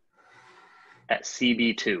some at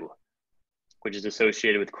CB2, which is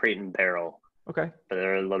associated with Crate and Barrel. Okay. But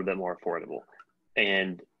they're a little bit more affordable.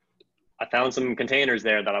 And I found some containers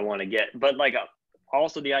there that I want to get. But like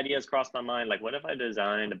also the idea has crossed my mind, like what if I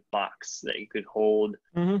designed a box that you could hold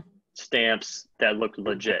stamps that looked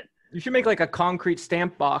legit? You should make like a concrete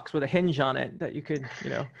stamp box with a hinge on it that you could,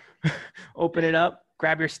 open it up,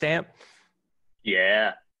 grab your stamp.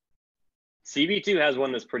 Yeah. CB2 has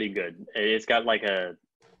one that's pretty good. It's got like a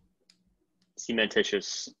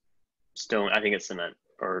cementitious stone. I think it's cement.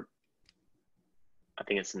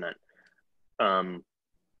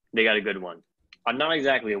 They got a good one. I'm not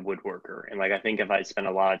exactly a woodworker, and like I think if I spent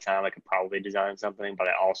a lot of time, I could probably design something. But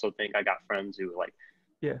I also think I got friends who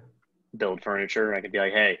build furniture. I could be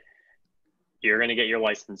like, hey, you're gonna get your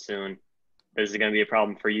license soon. This is gonna be a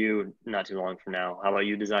problem for you not too long from now. How about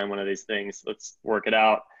you design one of these things? Let's work it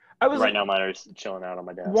out. Right now, mine are just chilling out on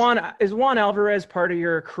my desk. Juan Alvarez part of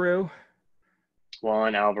your crew?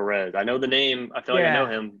 Juan Alvarez. I know the name. I feel like I know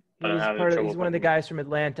him. But he's one of the guys from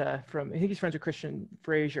Atlanta. I think he's friends with Christian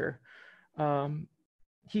Frazier.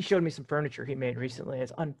 He showed me some furniture he made recently.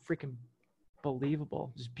 It's unfreaking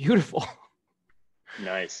believable. It's beautiful.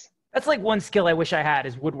 Nice. That's like one skill I wish I had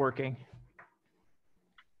is woodworking.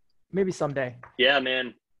 Maybe someday. Yeah,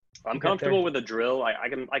 man. I'm comfortable with a drill. I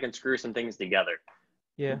can screw some things together.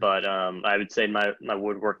 Yeah. But I would say my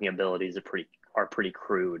woodworking abilities are pretty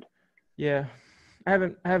crude. Yeah.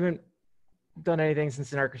 I haven't done anything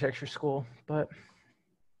since in architecture school, but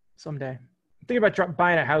someday. I'm thinking about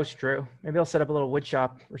buying a house, Drew. Maybe I'll set up a little wood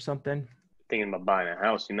shop or something. Thinking about buying a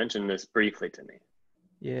house. You mentioned this briefly to me.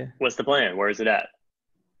 Yeah. What's the plan? Where is it at?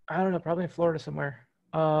 I don't know. Probably in Florida somewhere.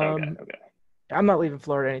 Okay. I'm not leaving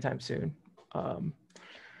Florida anytime soon. Are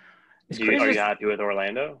you happy with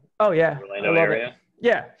Orlando? Oh, yeah. Orlando area? It.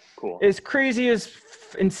 Yeah. Cool. As crazy as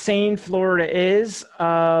insane Florida is,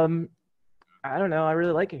 I don't know. I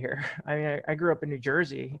really like it here. I mean, I grew up in New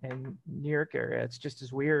Jersey and New York area. It's just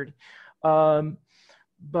as weird.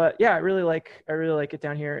 But yeah, I really like it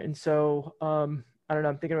down here. And so, I don't know.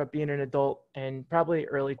 I'm thinking about being an adult and probably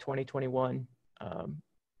early 2021,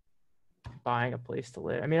 buying a place to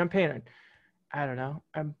live. I mean, I'm paying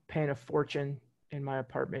a fortune in my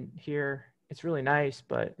apartment here. It's really nice,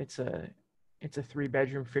 but it's a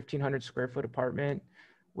 3-bedroom, 1,500 square foot apartment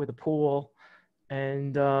with a pool.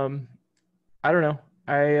 And, I don't know.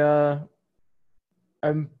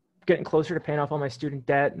 I'm getting closer to paying off all my student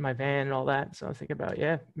debt and my van and all that. So I was thinking about,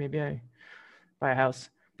 maybe I buy a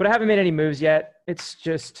house, but I haven't made any moves yet. It's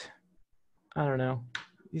just, I don't know.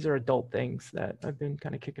 These are adult things that I've been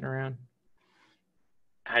kind of kicking around.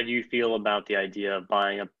 How do you feel about the idea of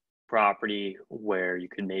buying a property where you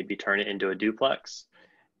could maybe turn it into a duplex,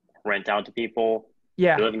 rent out to people?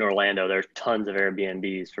 Yeah. If you live in Orlando, there's tons of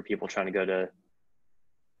Airbnbs for people trying to go to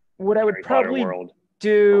what I would probably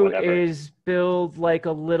do is build like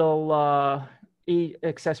a little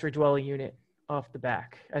accessory dwelling unit off the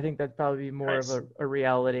back. I think that'd probably be more of a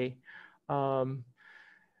reality.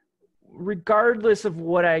 regardless of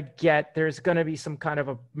what I get, there's going to be some kind of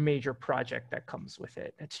a major project that comes with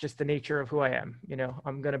it. It's just the nature of who I am. You know,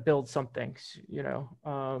 I'm going to build something, you know.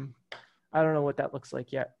 I don't know what that looks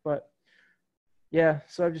like yet, but yeah,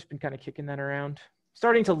 so I've just been kind of kicking that around,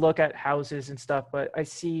 starting to look at houses and stuff, but I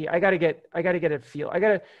got to get a feel. I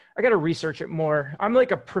got to research it more. I'm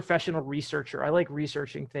like a professional researcher. I like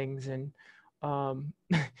researching things and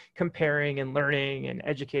comparing and learning and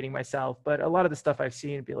educating myself. But a lot of the stuff I've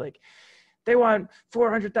seen be like, they want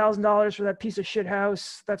 $400,000 for that piece of shit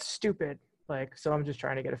house. That's stupid. Like, so I'm just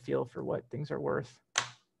trying to get a feel for what things are worth.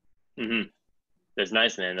 Mm-hmm. That's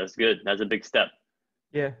nice, man. That's good. That's a big step.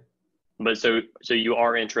 Yeah. But so you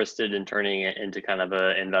are interested in turning it into kind of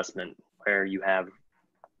an investment where you have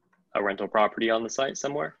a rental property on the site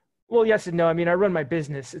somewhere? Well, yes and no. I mean, I run my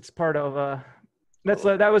business. It's part of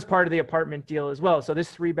that was part of the apartment deal as well. So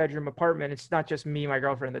this 3-bedroom apartment, it's not just me, my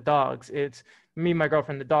girlfriend, and the dogs. It's me, my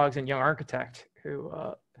girlfriend, the dogs, and young architect who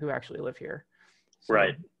actually live here. So,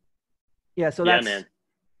 right. Yeah. So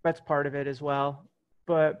that's part of it as well.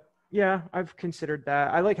 But yeah, I've considered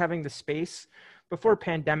that. I like having the space. Before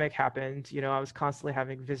pandemic happened, you know, I was constantly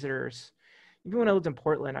having visitors. Even when I lived in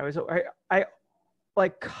Portland, I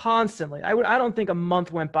like constantly, I don't think a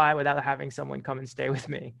month went by without having someone come and stay with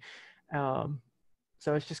me.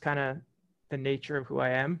 So it's just kind of the nature of who I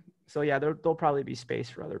am. So yeah, there'll probably be space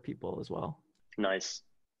for other people as well. Nice.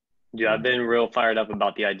 Yeah, I've been real fired up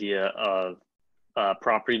about the idea of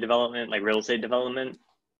property development, like real estate development,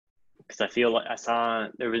 because I feel like I saw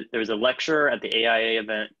there was a lecture at the AIA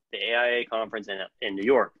event, the AIA conference in New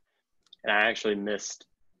York, and I actually missed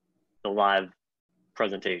the live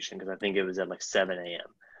presentation because I think it was at like 7 a.m.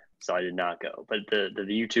 So I did not go. But the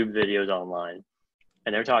YouTube videos online,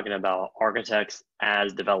 and they're talking about architects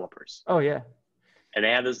as developers. Oh yeah. And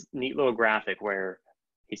they have this neat little graphic where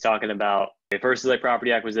he's talking about first is like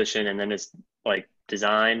property acquisition, and then it's like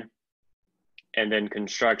design, and then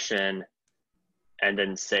construction, and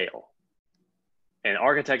then sale. And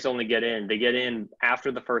architects only get in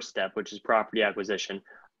after the first step, which is property acquisition,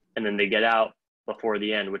 and then they get out before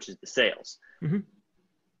the end, which is the sales. Mm-hmm. And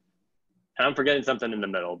I'm forgetting something in the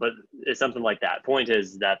middle, but it's something like that. Point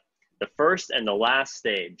is that the first and the last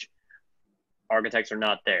stage, architects are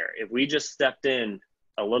not there. If we just stepped in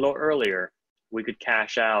a little earlier, we could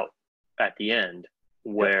cash out at the end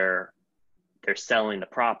where they're selling the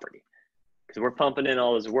property, because we're pumping in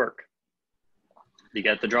all this work. You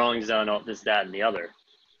get the drawings done, all this, that, and the other,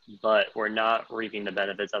 but we're not reaping the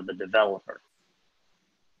benefits of the developer.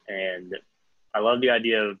 And I love the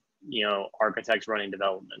idea of, you know, architects running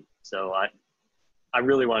development. So I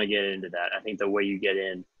really want to get into that. I think the way you get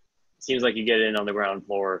in, it seems like you get in on the ground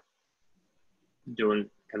floor,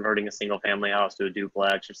 converting a single family house to a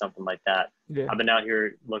duplex or something like that. Yeah. I've been out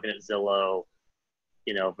here looking at Zillow,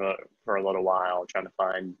 you know, for a little while, trying to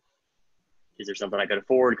find, is there something I could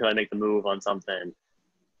afford? Could I make the move on something?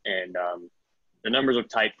 And the numbers look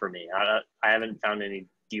tight for me. I haven't found any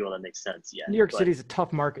deal that makes sense yet. New York City's a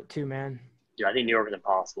tough market too, man. Yeah, I think New York is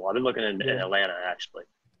impossible. I've been looking in Atlanta, actually.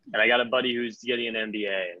 And I got a buddy who's getting an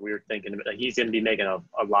MBA. We were thinking he's going to be making a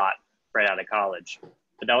lot right out of college.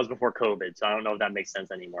 But that was before COVID, so I don't know if that makes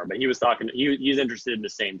sense anymore. But he was talking, he's interested in the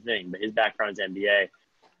same thing, but his background is MBA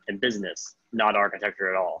and business, not architecture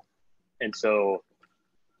at all. And so,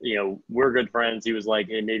 you know, we're good friends. He was like,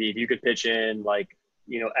 hey, maybe if you could pitch in like,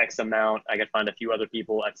 you know, X amount, I could find a few other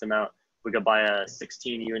people, X amount. We could buy a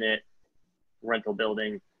 16-unit rental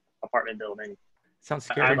building, apartment building. Sounds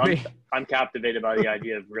scary to me. I'm captivated by the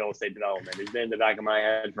idea of real estate development. It's been in the back of my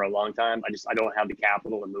head for a long time. I don't have the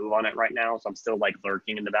capital to move on it right now. So I'm still like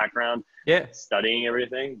lurking in the background, studying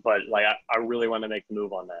everything. But like, I really want to make the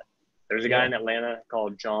move on that. There's a guy in Atlanta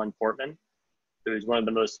called John Portman, who's one of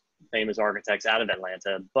the most famous architects out of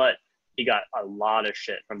Atlanta, but he got a lot of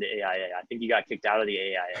shit from the AIA. I think he got kicked out of the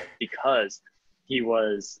AIA because he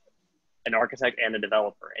was an architect and a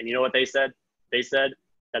developer. And you know what they said? They said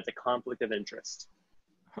that's a conflict of interest.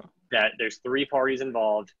 That there's 3 parties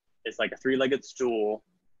involved. It's like a 3-legged stool,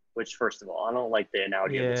 which first of all, I don't like the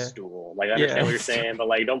analogy of a stool. Like I understand what you're saying, but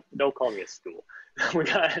like don't call me a stool.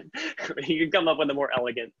 You can come up with a more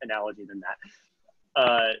elegant analogy than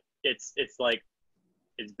that. It's like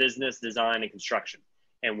it's business, design, and construction.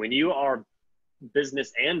 And when you are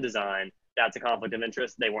business and design, that's a conflict of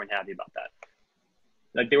interest. They weren't happy about that.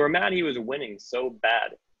 Like they were mad he was winning so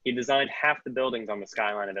bad. He designed half the buildings on the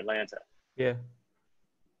skyline of Atlanta. Yeah.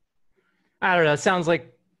 I don't know. It sounds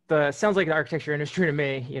like the architecture industry to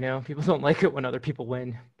me. You know, people don't like it when other people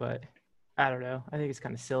win, but I don't know. I think it's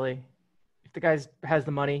kind of silly. If the guy has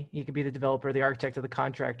the money, he could be the developer, the architect, or the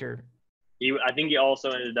contractor. I think he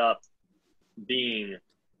also ended up being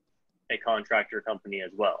a contractor company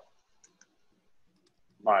as well,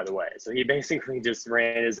 by the way. So he basically just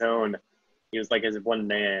ran his own. He was like his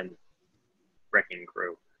one-man wrecking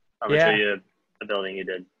crew. I'm going to show you the building he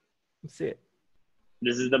did. Let's see it.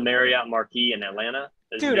 This is the Marriott Marquis in Atlanta.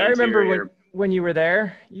 Dude, I remember when you were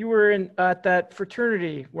there. You were at that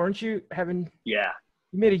fraternity, weren't you? Yeah.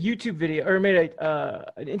 You made a YouTube video or made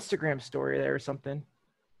an Instagram story there or something.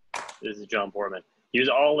 This is John Portman. He was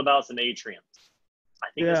all about some atriums. I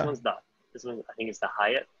think this one. I think it's the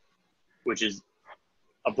Hyatt, which is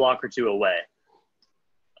a block or two away.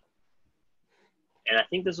 And I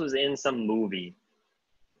think this was in some movie,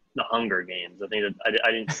 The Hunger Games. I think that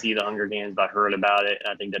I didn't see The Hunger Games, but I heard about it.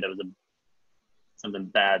 And I think that it was something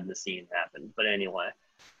bad in the scene happened. But anyway.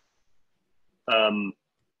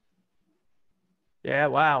 Yeah,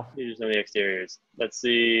 wow. Here's some of the exteriors. Let's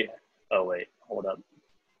see. Oh, wait. Hold up.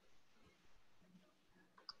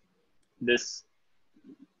 This,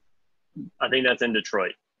 I think that's in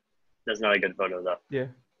Detroit. That's not a good photo, though. Yeah.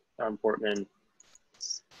 Portman,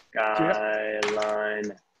 Skyline,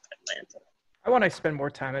 Atlanta. I want to spend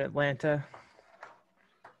more time in Atlanta.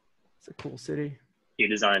 It's a cool city. He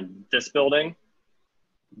designed this building,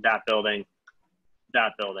 that building,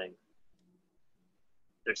 that building.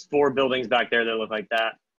 There's 4 buildings back there that look like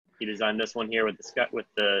that. He designed this one here with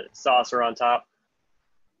the saucer on top.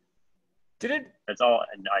 Did it? That's all.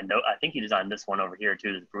 And I think he designed this one over here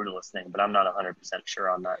too, this brutalist thing, but I'm not 100% sure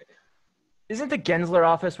on that. Isn't the Gensler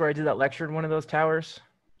office where I did that lecture in one of those towers?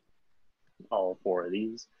 All 4 of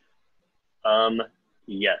these.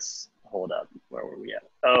 Yes. Hold up. Where were we at?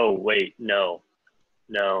 Oh, wait. No.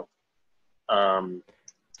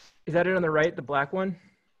 Is that it on the right, the black one?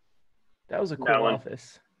 That was a cool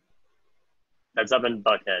office. That's up in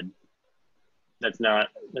Buckhead. That's not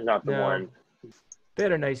the one. They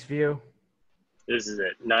had a nice view. This is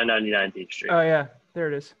it. 999 Peach Street. Oh yeah, there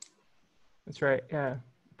it is. That's right. Yeah,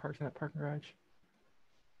 parked in that parking garage.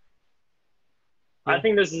 Yeah. I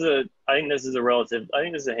think this is a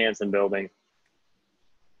handsome building.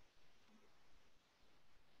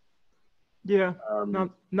 Yeah.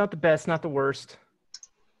 Not the best, not the worst.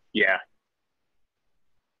 Yeah.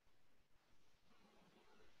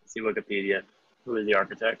 Let's see Wikipedia. Who is the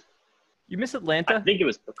architect? You miss Atlanta? I think it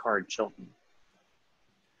was Picard Chilton.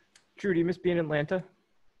 Drew, do you miss being in Atlanta?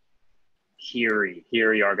 Heary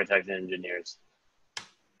Architects and Engineers.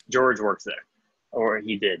 George works there, or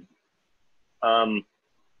he did. Do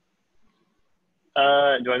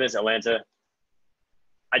I miss Atlanta?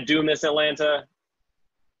 I do miss Atlanta,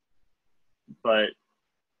 but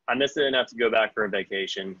I miss it enough to go back for a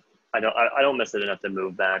vacation. I don't miss it enough to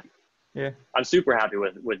move back. Yeah. I'm super happy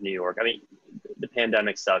with New York. I mean, the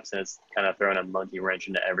pandemic sucks and it's kind of thrown a monkey wrench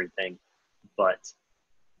into everything, but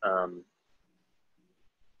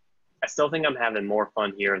I still think I'm having more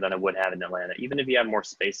fun here than I would have in Atlanta. Even if you have more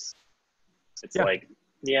space, it's like,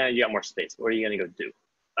 yeah, you got more space. What are you going to go do?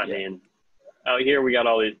 I mean, out here we got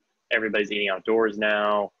everybody's eating outdoors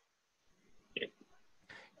now.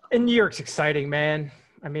 And New York's exciting, man.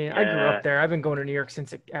 I mean, I grew up there. I've been going to New York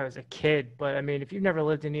since I was a kid. But I mean, if you've never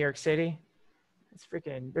lived in New York City,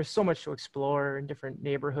 there's so much to explore in different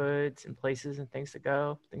neighborhoods and places and things to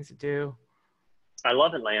go, things to do. I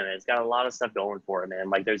love Atlanta. It's got a lot of stuff going for it, man.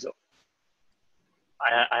 Like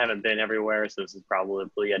I haven't been everywhere, so this is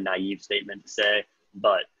probably a naive statement to say,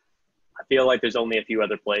 but I feel like there's only a few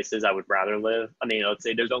other places I would rather live. I mean, let's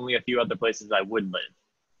say there's only a few other places I would live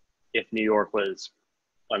if New York was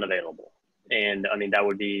unavailable. And I mean,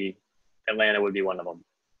 Atlanta would be one of them.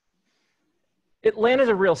 Atlanta's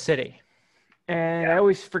a real city. And I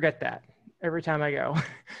always forget that every time I go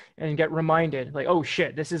and get reminded like, oh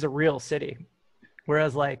shit, this is a real city.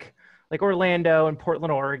 Whereas like Orlando and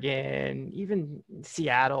Portland, Oregon, even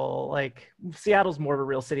Seattle, like Seattle's more of a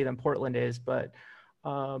real city than Portland is, but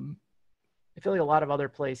I feel like a lot of other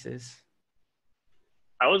places.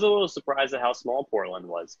 I was a little surprised at how small Portland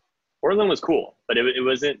was. Portland was cool, but it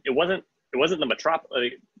wasn't the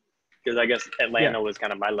metropolis, because I guess Atlanta was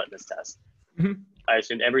kind of my litmus test. Mm-hmm. I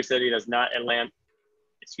assumed every city that's not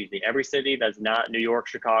New York,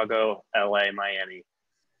 Chicago, LA, Miami.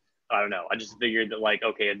 I don't know. I just figured that like,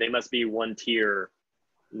 okay, they must be one tier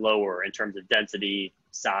lower in terms of density,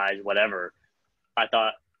 size, whatever. I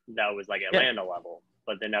thought that was like Atlanta level.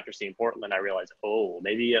 But then after seeing Portland, I realized, oh,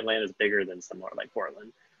 maybe Atlanta's bigger than somewhere like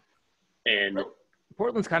Portland. And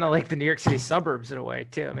Portland's kind of like the New York City suburbs in a way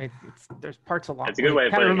too. I mean, there's parts of Long Island. It's a good way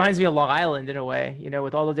of putting it. Kind of reminds me of Long Island in a way,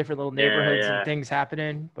 with all the different little neighborhoods and things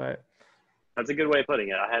happening. But that's a good way of putting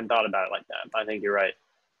it. I hadn't thought about it like that. I think you're right.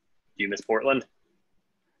 Do you miss Portland?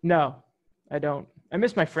 No, I don't. I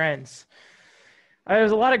miss my friends.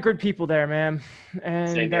 There's a lot of good people there, man, Same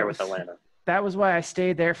and here with Atlanta. that was why I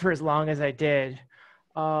stayed there for as long as I did.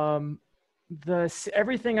 Um,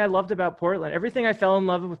 everything I loved about Portland, everything I fell in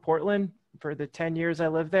love with Portland for the 10 years I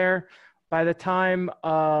lived there, by the time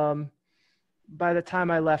by the time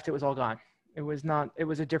I left, it was all gone. It was not. It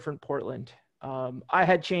was a different Portland. I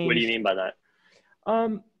had What do you changed. mean by that?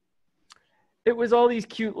 Um, it was all these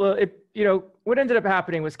cute little. What ended up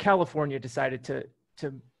happening was California decided to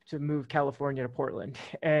to move California to Portland,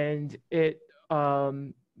 and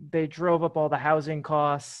they drove up all the housing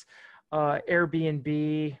costs.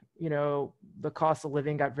 Airbnb, the cost of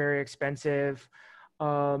living got very expensive.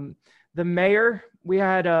 Um, the mayor, we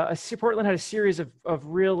had Portland had a series of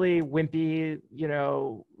really wimpy,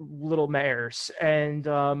 little mayors, and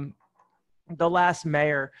the last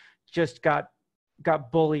mayor just got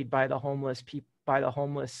bullied by the homeless people, by the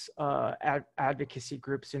homeless advocacy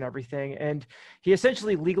groups and everything, and he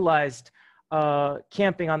essentially legalized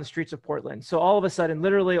camping on the streets of Portland. So all of a sudden,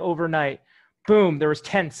 literally overnight, boom, there was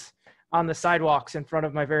tents on the sidewalks in front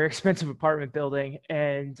of my very expensive apartment building,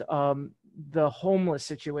 and the homeless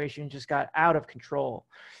situation just got out of control.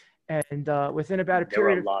 And within about a There were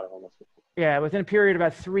period a of lot of homeless people. yeah, within a period of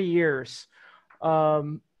about 3 years,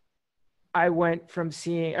 um, I went from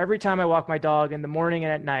seeing every time I walk my dog in the morning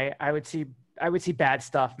and at night, I would see bad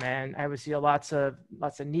stuff, man. I would see lots of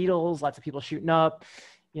needles, lots of people shooting up,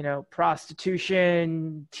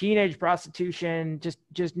 prostitution, teenage prostitution,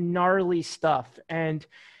 just gnarly stuff. And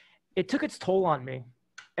it took its toll on me.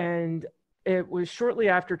 And it was shortly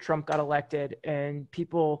after Trump got elected, and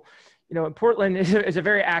people, in Portland is a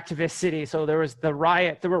very activist city. So there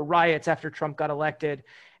were riots after Trump got elected,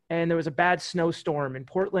 and there was a bad snowstorm, and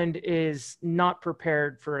Portland is not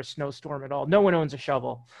prepared for a snowstorm at all. No one owns a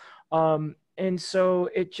shovel. And so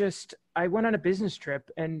I went on a business trip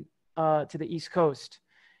and to the East Coast.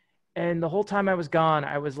 And the whole time I was gone,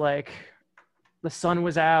 I was like, the sun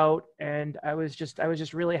was out, and I was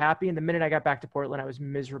just really happy. And the minute I got back to Portland, I was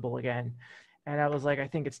miserable again. And I was like, I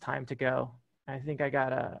think it's time to go. I think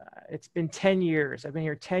it's been 10 years. I've been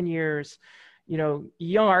here 10 years.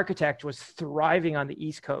 Young architect was thriving on the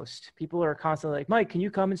East Coast. People are constantly like, Mike, can you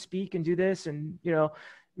come and speak and do this? And,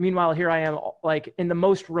 meanwhile, here I am, like in the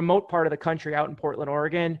most remote part of the country out in Portland,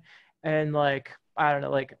 Oregon. And like, I don't know,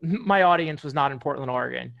 like my audience was not in Portland,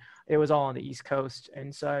 Oregon. It was all on the East Coast.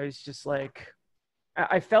 And so I was just like,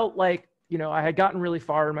 I felt like, I had gotten really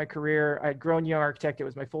far in my career. I had grown young architect. It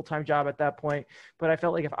was my full-time job at that point. But I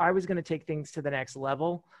felt like if I was going to take things to the next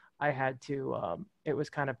level, I had to,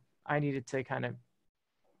 I needed to kind of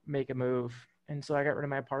make a move. And so I got rid of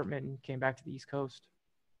my apartment and came back to the East Coast.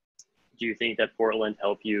 Do you think that Portland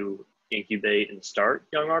helped you incubate and start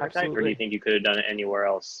Young Architect, or do you Absolutely. think you could have done it anywhere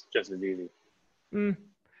else just as easy? Mm,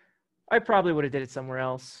 I probably would have did it somewhere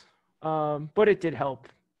else. But it did help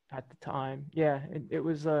at the time. Yeah, it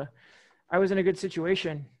was I was in a good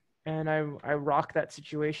situation, and I rocked that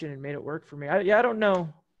situation and made it work for me. I don't know.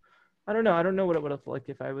 I don't know what it would have looked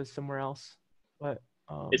if I was somewhere else. But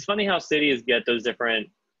It's funny how cities get those different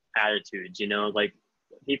attitudes, like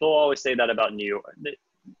people always say that about New York.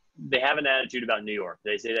 They have an attitude about New York.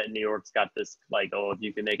 They say that New York's got this, like, oh, if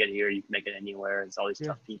you can make it here, you can make it anywhere. It's all these yeah,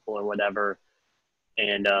 tough people or whatever.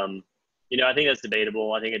 And, I think that's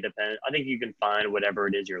debatable. I think it depends. I think you can find whatever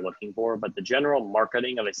it is you're looking for, but the general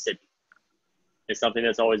marketing of a city is something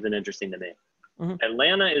that's always been interesting to me. hmm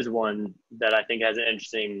Atlanta is one that I think has an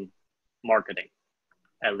interesting marketing,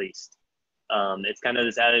 at least. It's kind of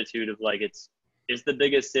this attitude of like, it's the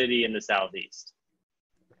biggest city in the Southeast.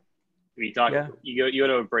 yeah, You go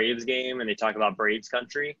to a Braves game and they talk about Braves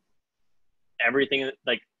country. Everything,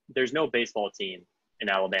 like, there's no baseball team in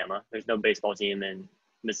Alabama. There's no baseball team in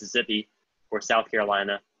Mississippi or South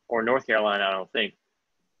Carolina or North Carolina, I don't think.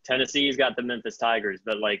 Tennessee's got the Memphis Tigers,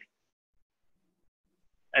 but like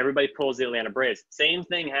everybody pulls the Atlanta Braves. Same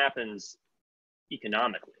thing happens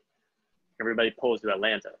economically. Everybody pulls to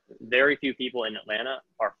Atlanta. Very few people in Atlanta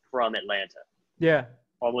are from Atlanta. yeah.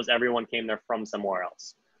 Almost everyone came there from somewhere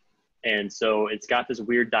else. And so it's got this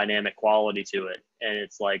weird dynamic quality to it. And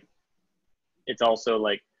it's like, it's also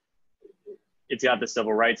like, it's got the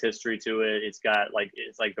civil rights history to it. It's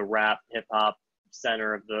like the rap hip hop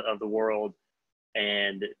center of the world.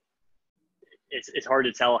 And it's hard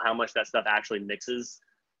to tell how much that stuff actually mixes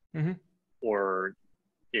hmm or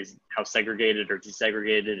is how segregated or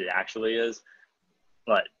desegregated it actually is.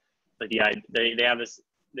 But they have have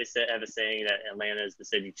a saying that Atlanta is the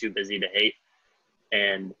city too busy to hate.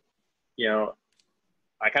 And,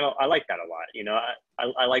 I like that a lot.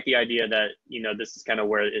 I like the idea that, this is kind of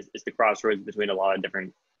where it's the crossroads between a lot of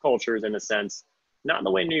different cultures in a sense, not in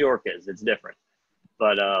the way New York is, it's different.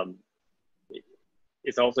 But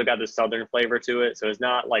it's also got this southern flavor to it. So it's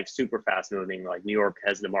not like super fast moving. Like New York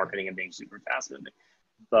has the marketing of being super fast moving.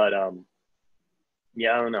 But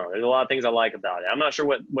yeah, I don't know. There's a lot of things I like about it. I'm not sure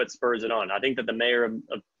what spurs it on. I think that the mayor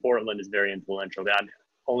of Portland is very influential.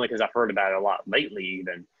 Only because I've heard about it a lot lately,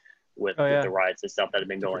 even with the riots and stuff that have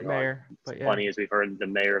been Different going mayor, on. but It's funny as we've heard the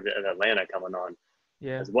mayor of Atlanta coming on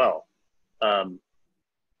as well.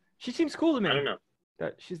 She seems cool to me. I don't know.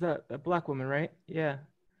 She's that black woman, right? Yeah.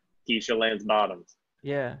 Keisha Lance Bottoms.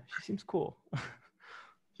 Yeah, she seems cool.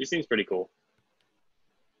 She seems pretty cool.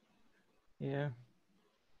 Yeah.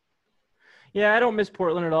 Yeah, I don't miss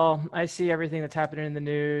Portland at all. I see everything that's happening in the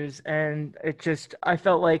news, and I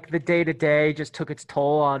felt like the day-to-day just took its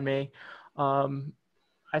toll on me.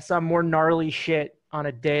 I saw more gnarly shit on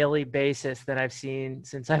a daily basis than I've seen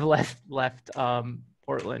since I've left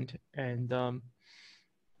Portland. And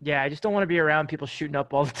yeah, I just don't want to be around people shooting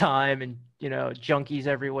up all the time and, junkies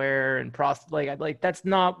everywhere and that's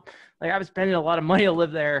not like, I was spending a lot of money to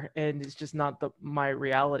live there, and it's just not my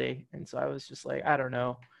reality. And so I was just like, I don't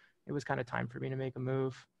know. It was kind of time for me to make a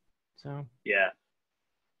move. So yeah,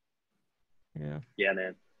 man.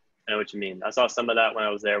 I know what you mean. I saw some of that when I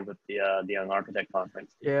was there with the Young Architect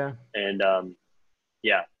Conference. Yeah. And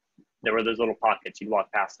yeah, there were those little pockets. You'd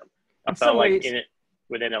walk past them. I In felt some like ways,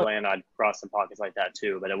 within Atlanta, I'd cross some pockets like that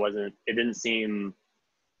too, but it didn't seem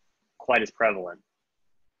quite as prevalent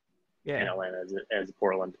in Atlanta as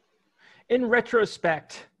Portland. In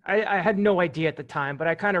retrospect, I had no idea at the time, but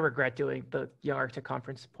I kind of regret doing the Young Architect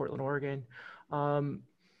Conference in Portland, Oregon. I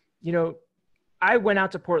went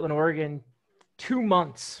out to Portland, Oregon 2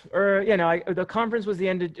 months, or, the conference was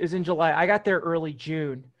is in July. I got there early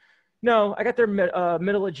June. No, I got there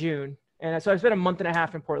middle of June. And so I spent a month and a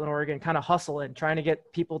half in Portland, Oregon, kind of hustling, trying to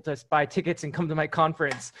get people to buy tickets and come to my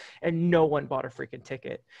conference. And no one bought a freaking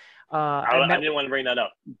ticket. I didn't want to bring that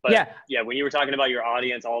up. But yeah, when you were talking about your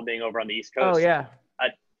audience all being over on the East Coast. Oh, yeah.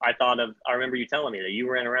 I remember you telling me that you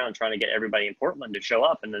ran around trying to get everybody in Portland to show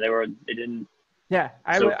up, and then they didn't. Yeah,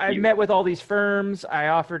 I met with all these firms. I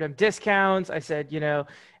offered them discounts. I said,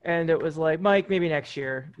 and it was like, Mike, maybe next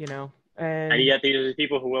year, And yet there's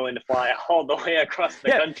people who are willing to fly all the way across the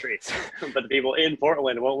country, but the people in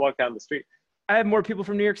Portland won't walk down the street. I had more people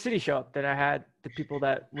from New York City show up than I had the people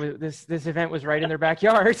that this event was right in their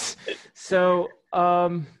backyards. So,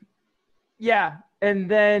 yeah. And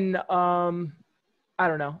then, I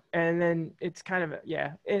don't know. And then it's kind of,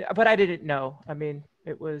 but I didn't know. I mean,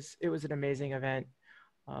 it was an amazing event.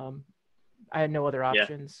 I had no other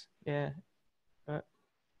options. Yeah.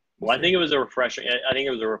 Well, I think it was a refreshing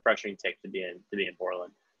take to be in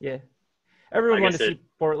Portland. Yeah. Everyone wanted to see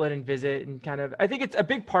Portland and visit, and kind of, I think it's a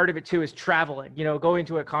big part of it too, is traveling, going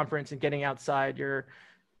to a conference and getting outside I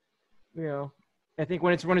think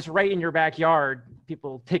when it's right in your backyard,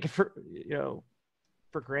 people take it for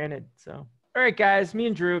granted. So, all right, guys, me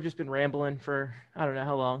and Drew have just been rambling for, I don't know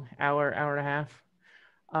how long, hour and a half.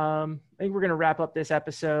 I think we're going to wrap up this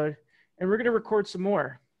episode, and we're going to record some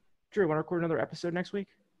more. Drew, want to record another episode next week?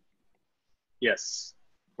 Yes,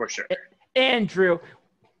 for sure. And Drew,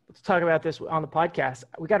 let's talk about this on the podcast.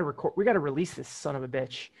 We got to release this son of a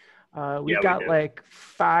bitch. We've got like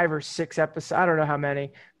 5 or 6 episodes. I don't know how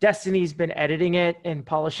many. Destiny's been editing it and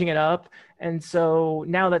polishing it up. And so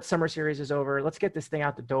now that summer series is over, let's get this thing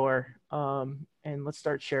out the door. And let's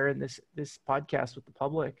start sharing this podcast with the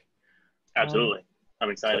public. Absolutely.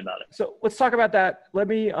 I'm excited about it. So let's talk about that.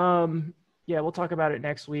 We'll talk about it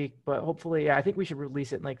next week, but hopefully, I think we should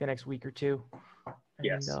release it in like the next week or two.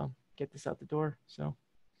 And get this out the door. So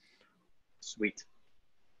sweet.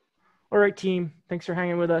 All right, team. Thanks for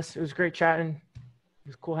hanging with us. It was great chatting. It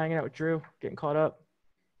was cool hanging out with Drew, getting caught up.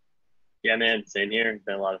 Yeah, man. Same here. It's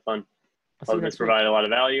been a lot of fun. Hope this provided a lot of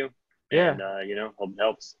value. Yeah. And, hope it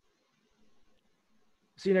helps.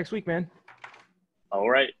 See you next week, man. All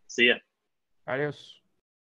right. See ya. Adios.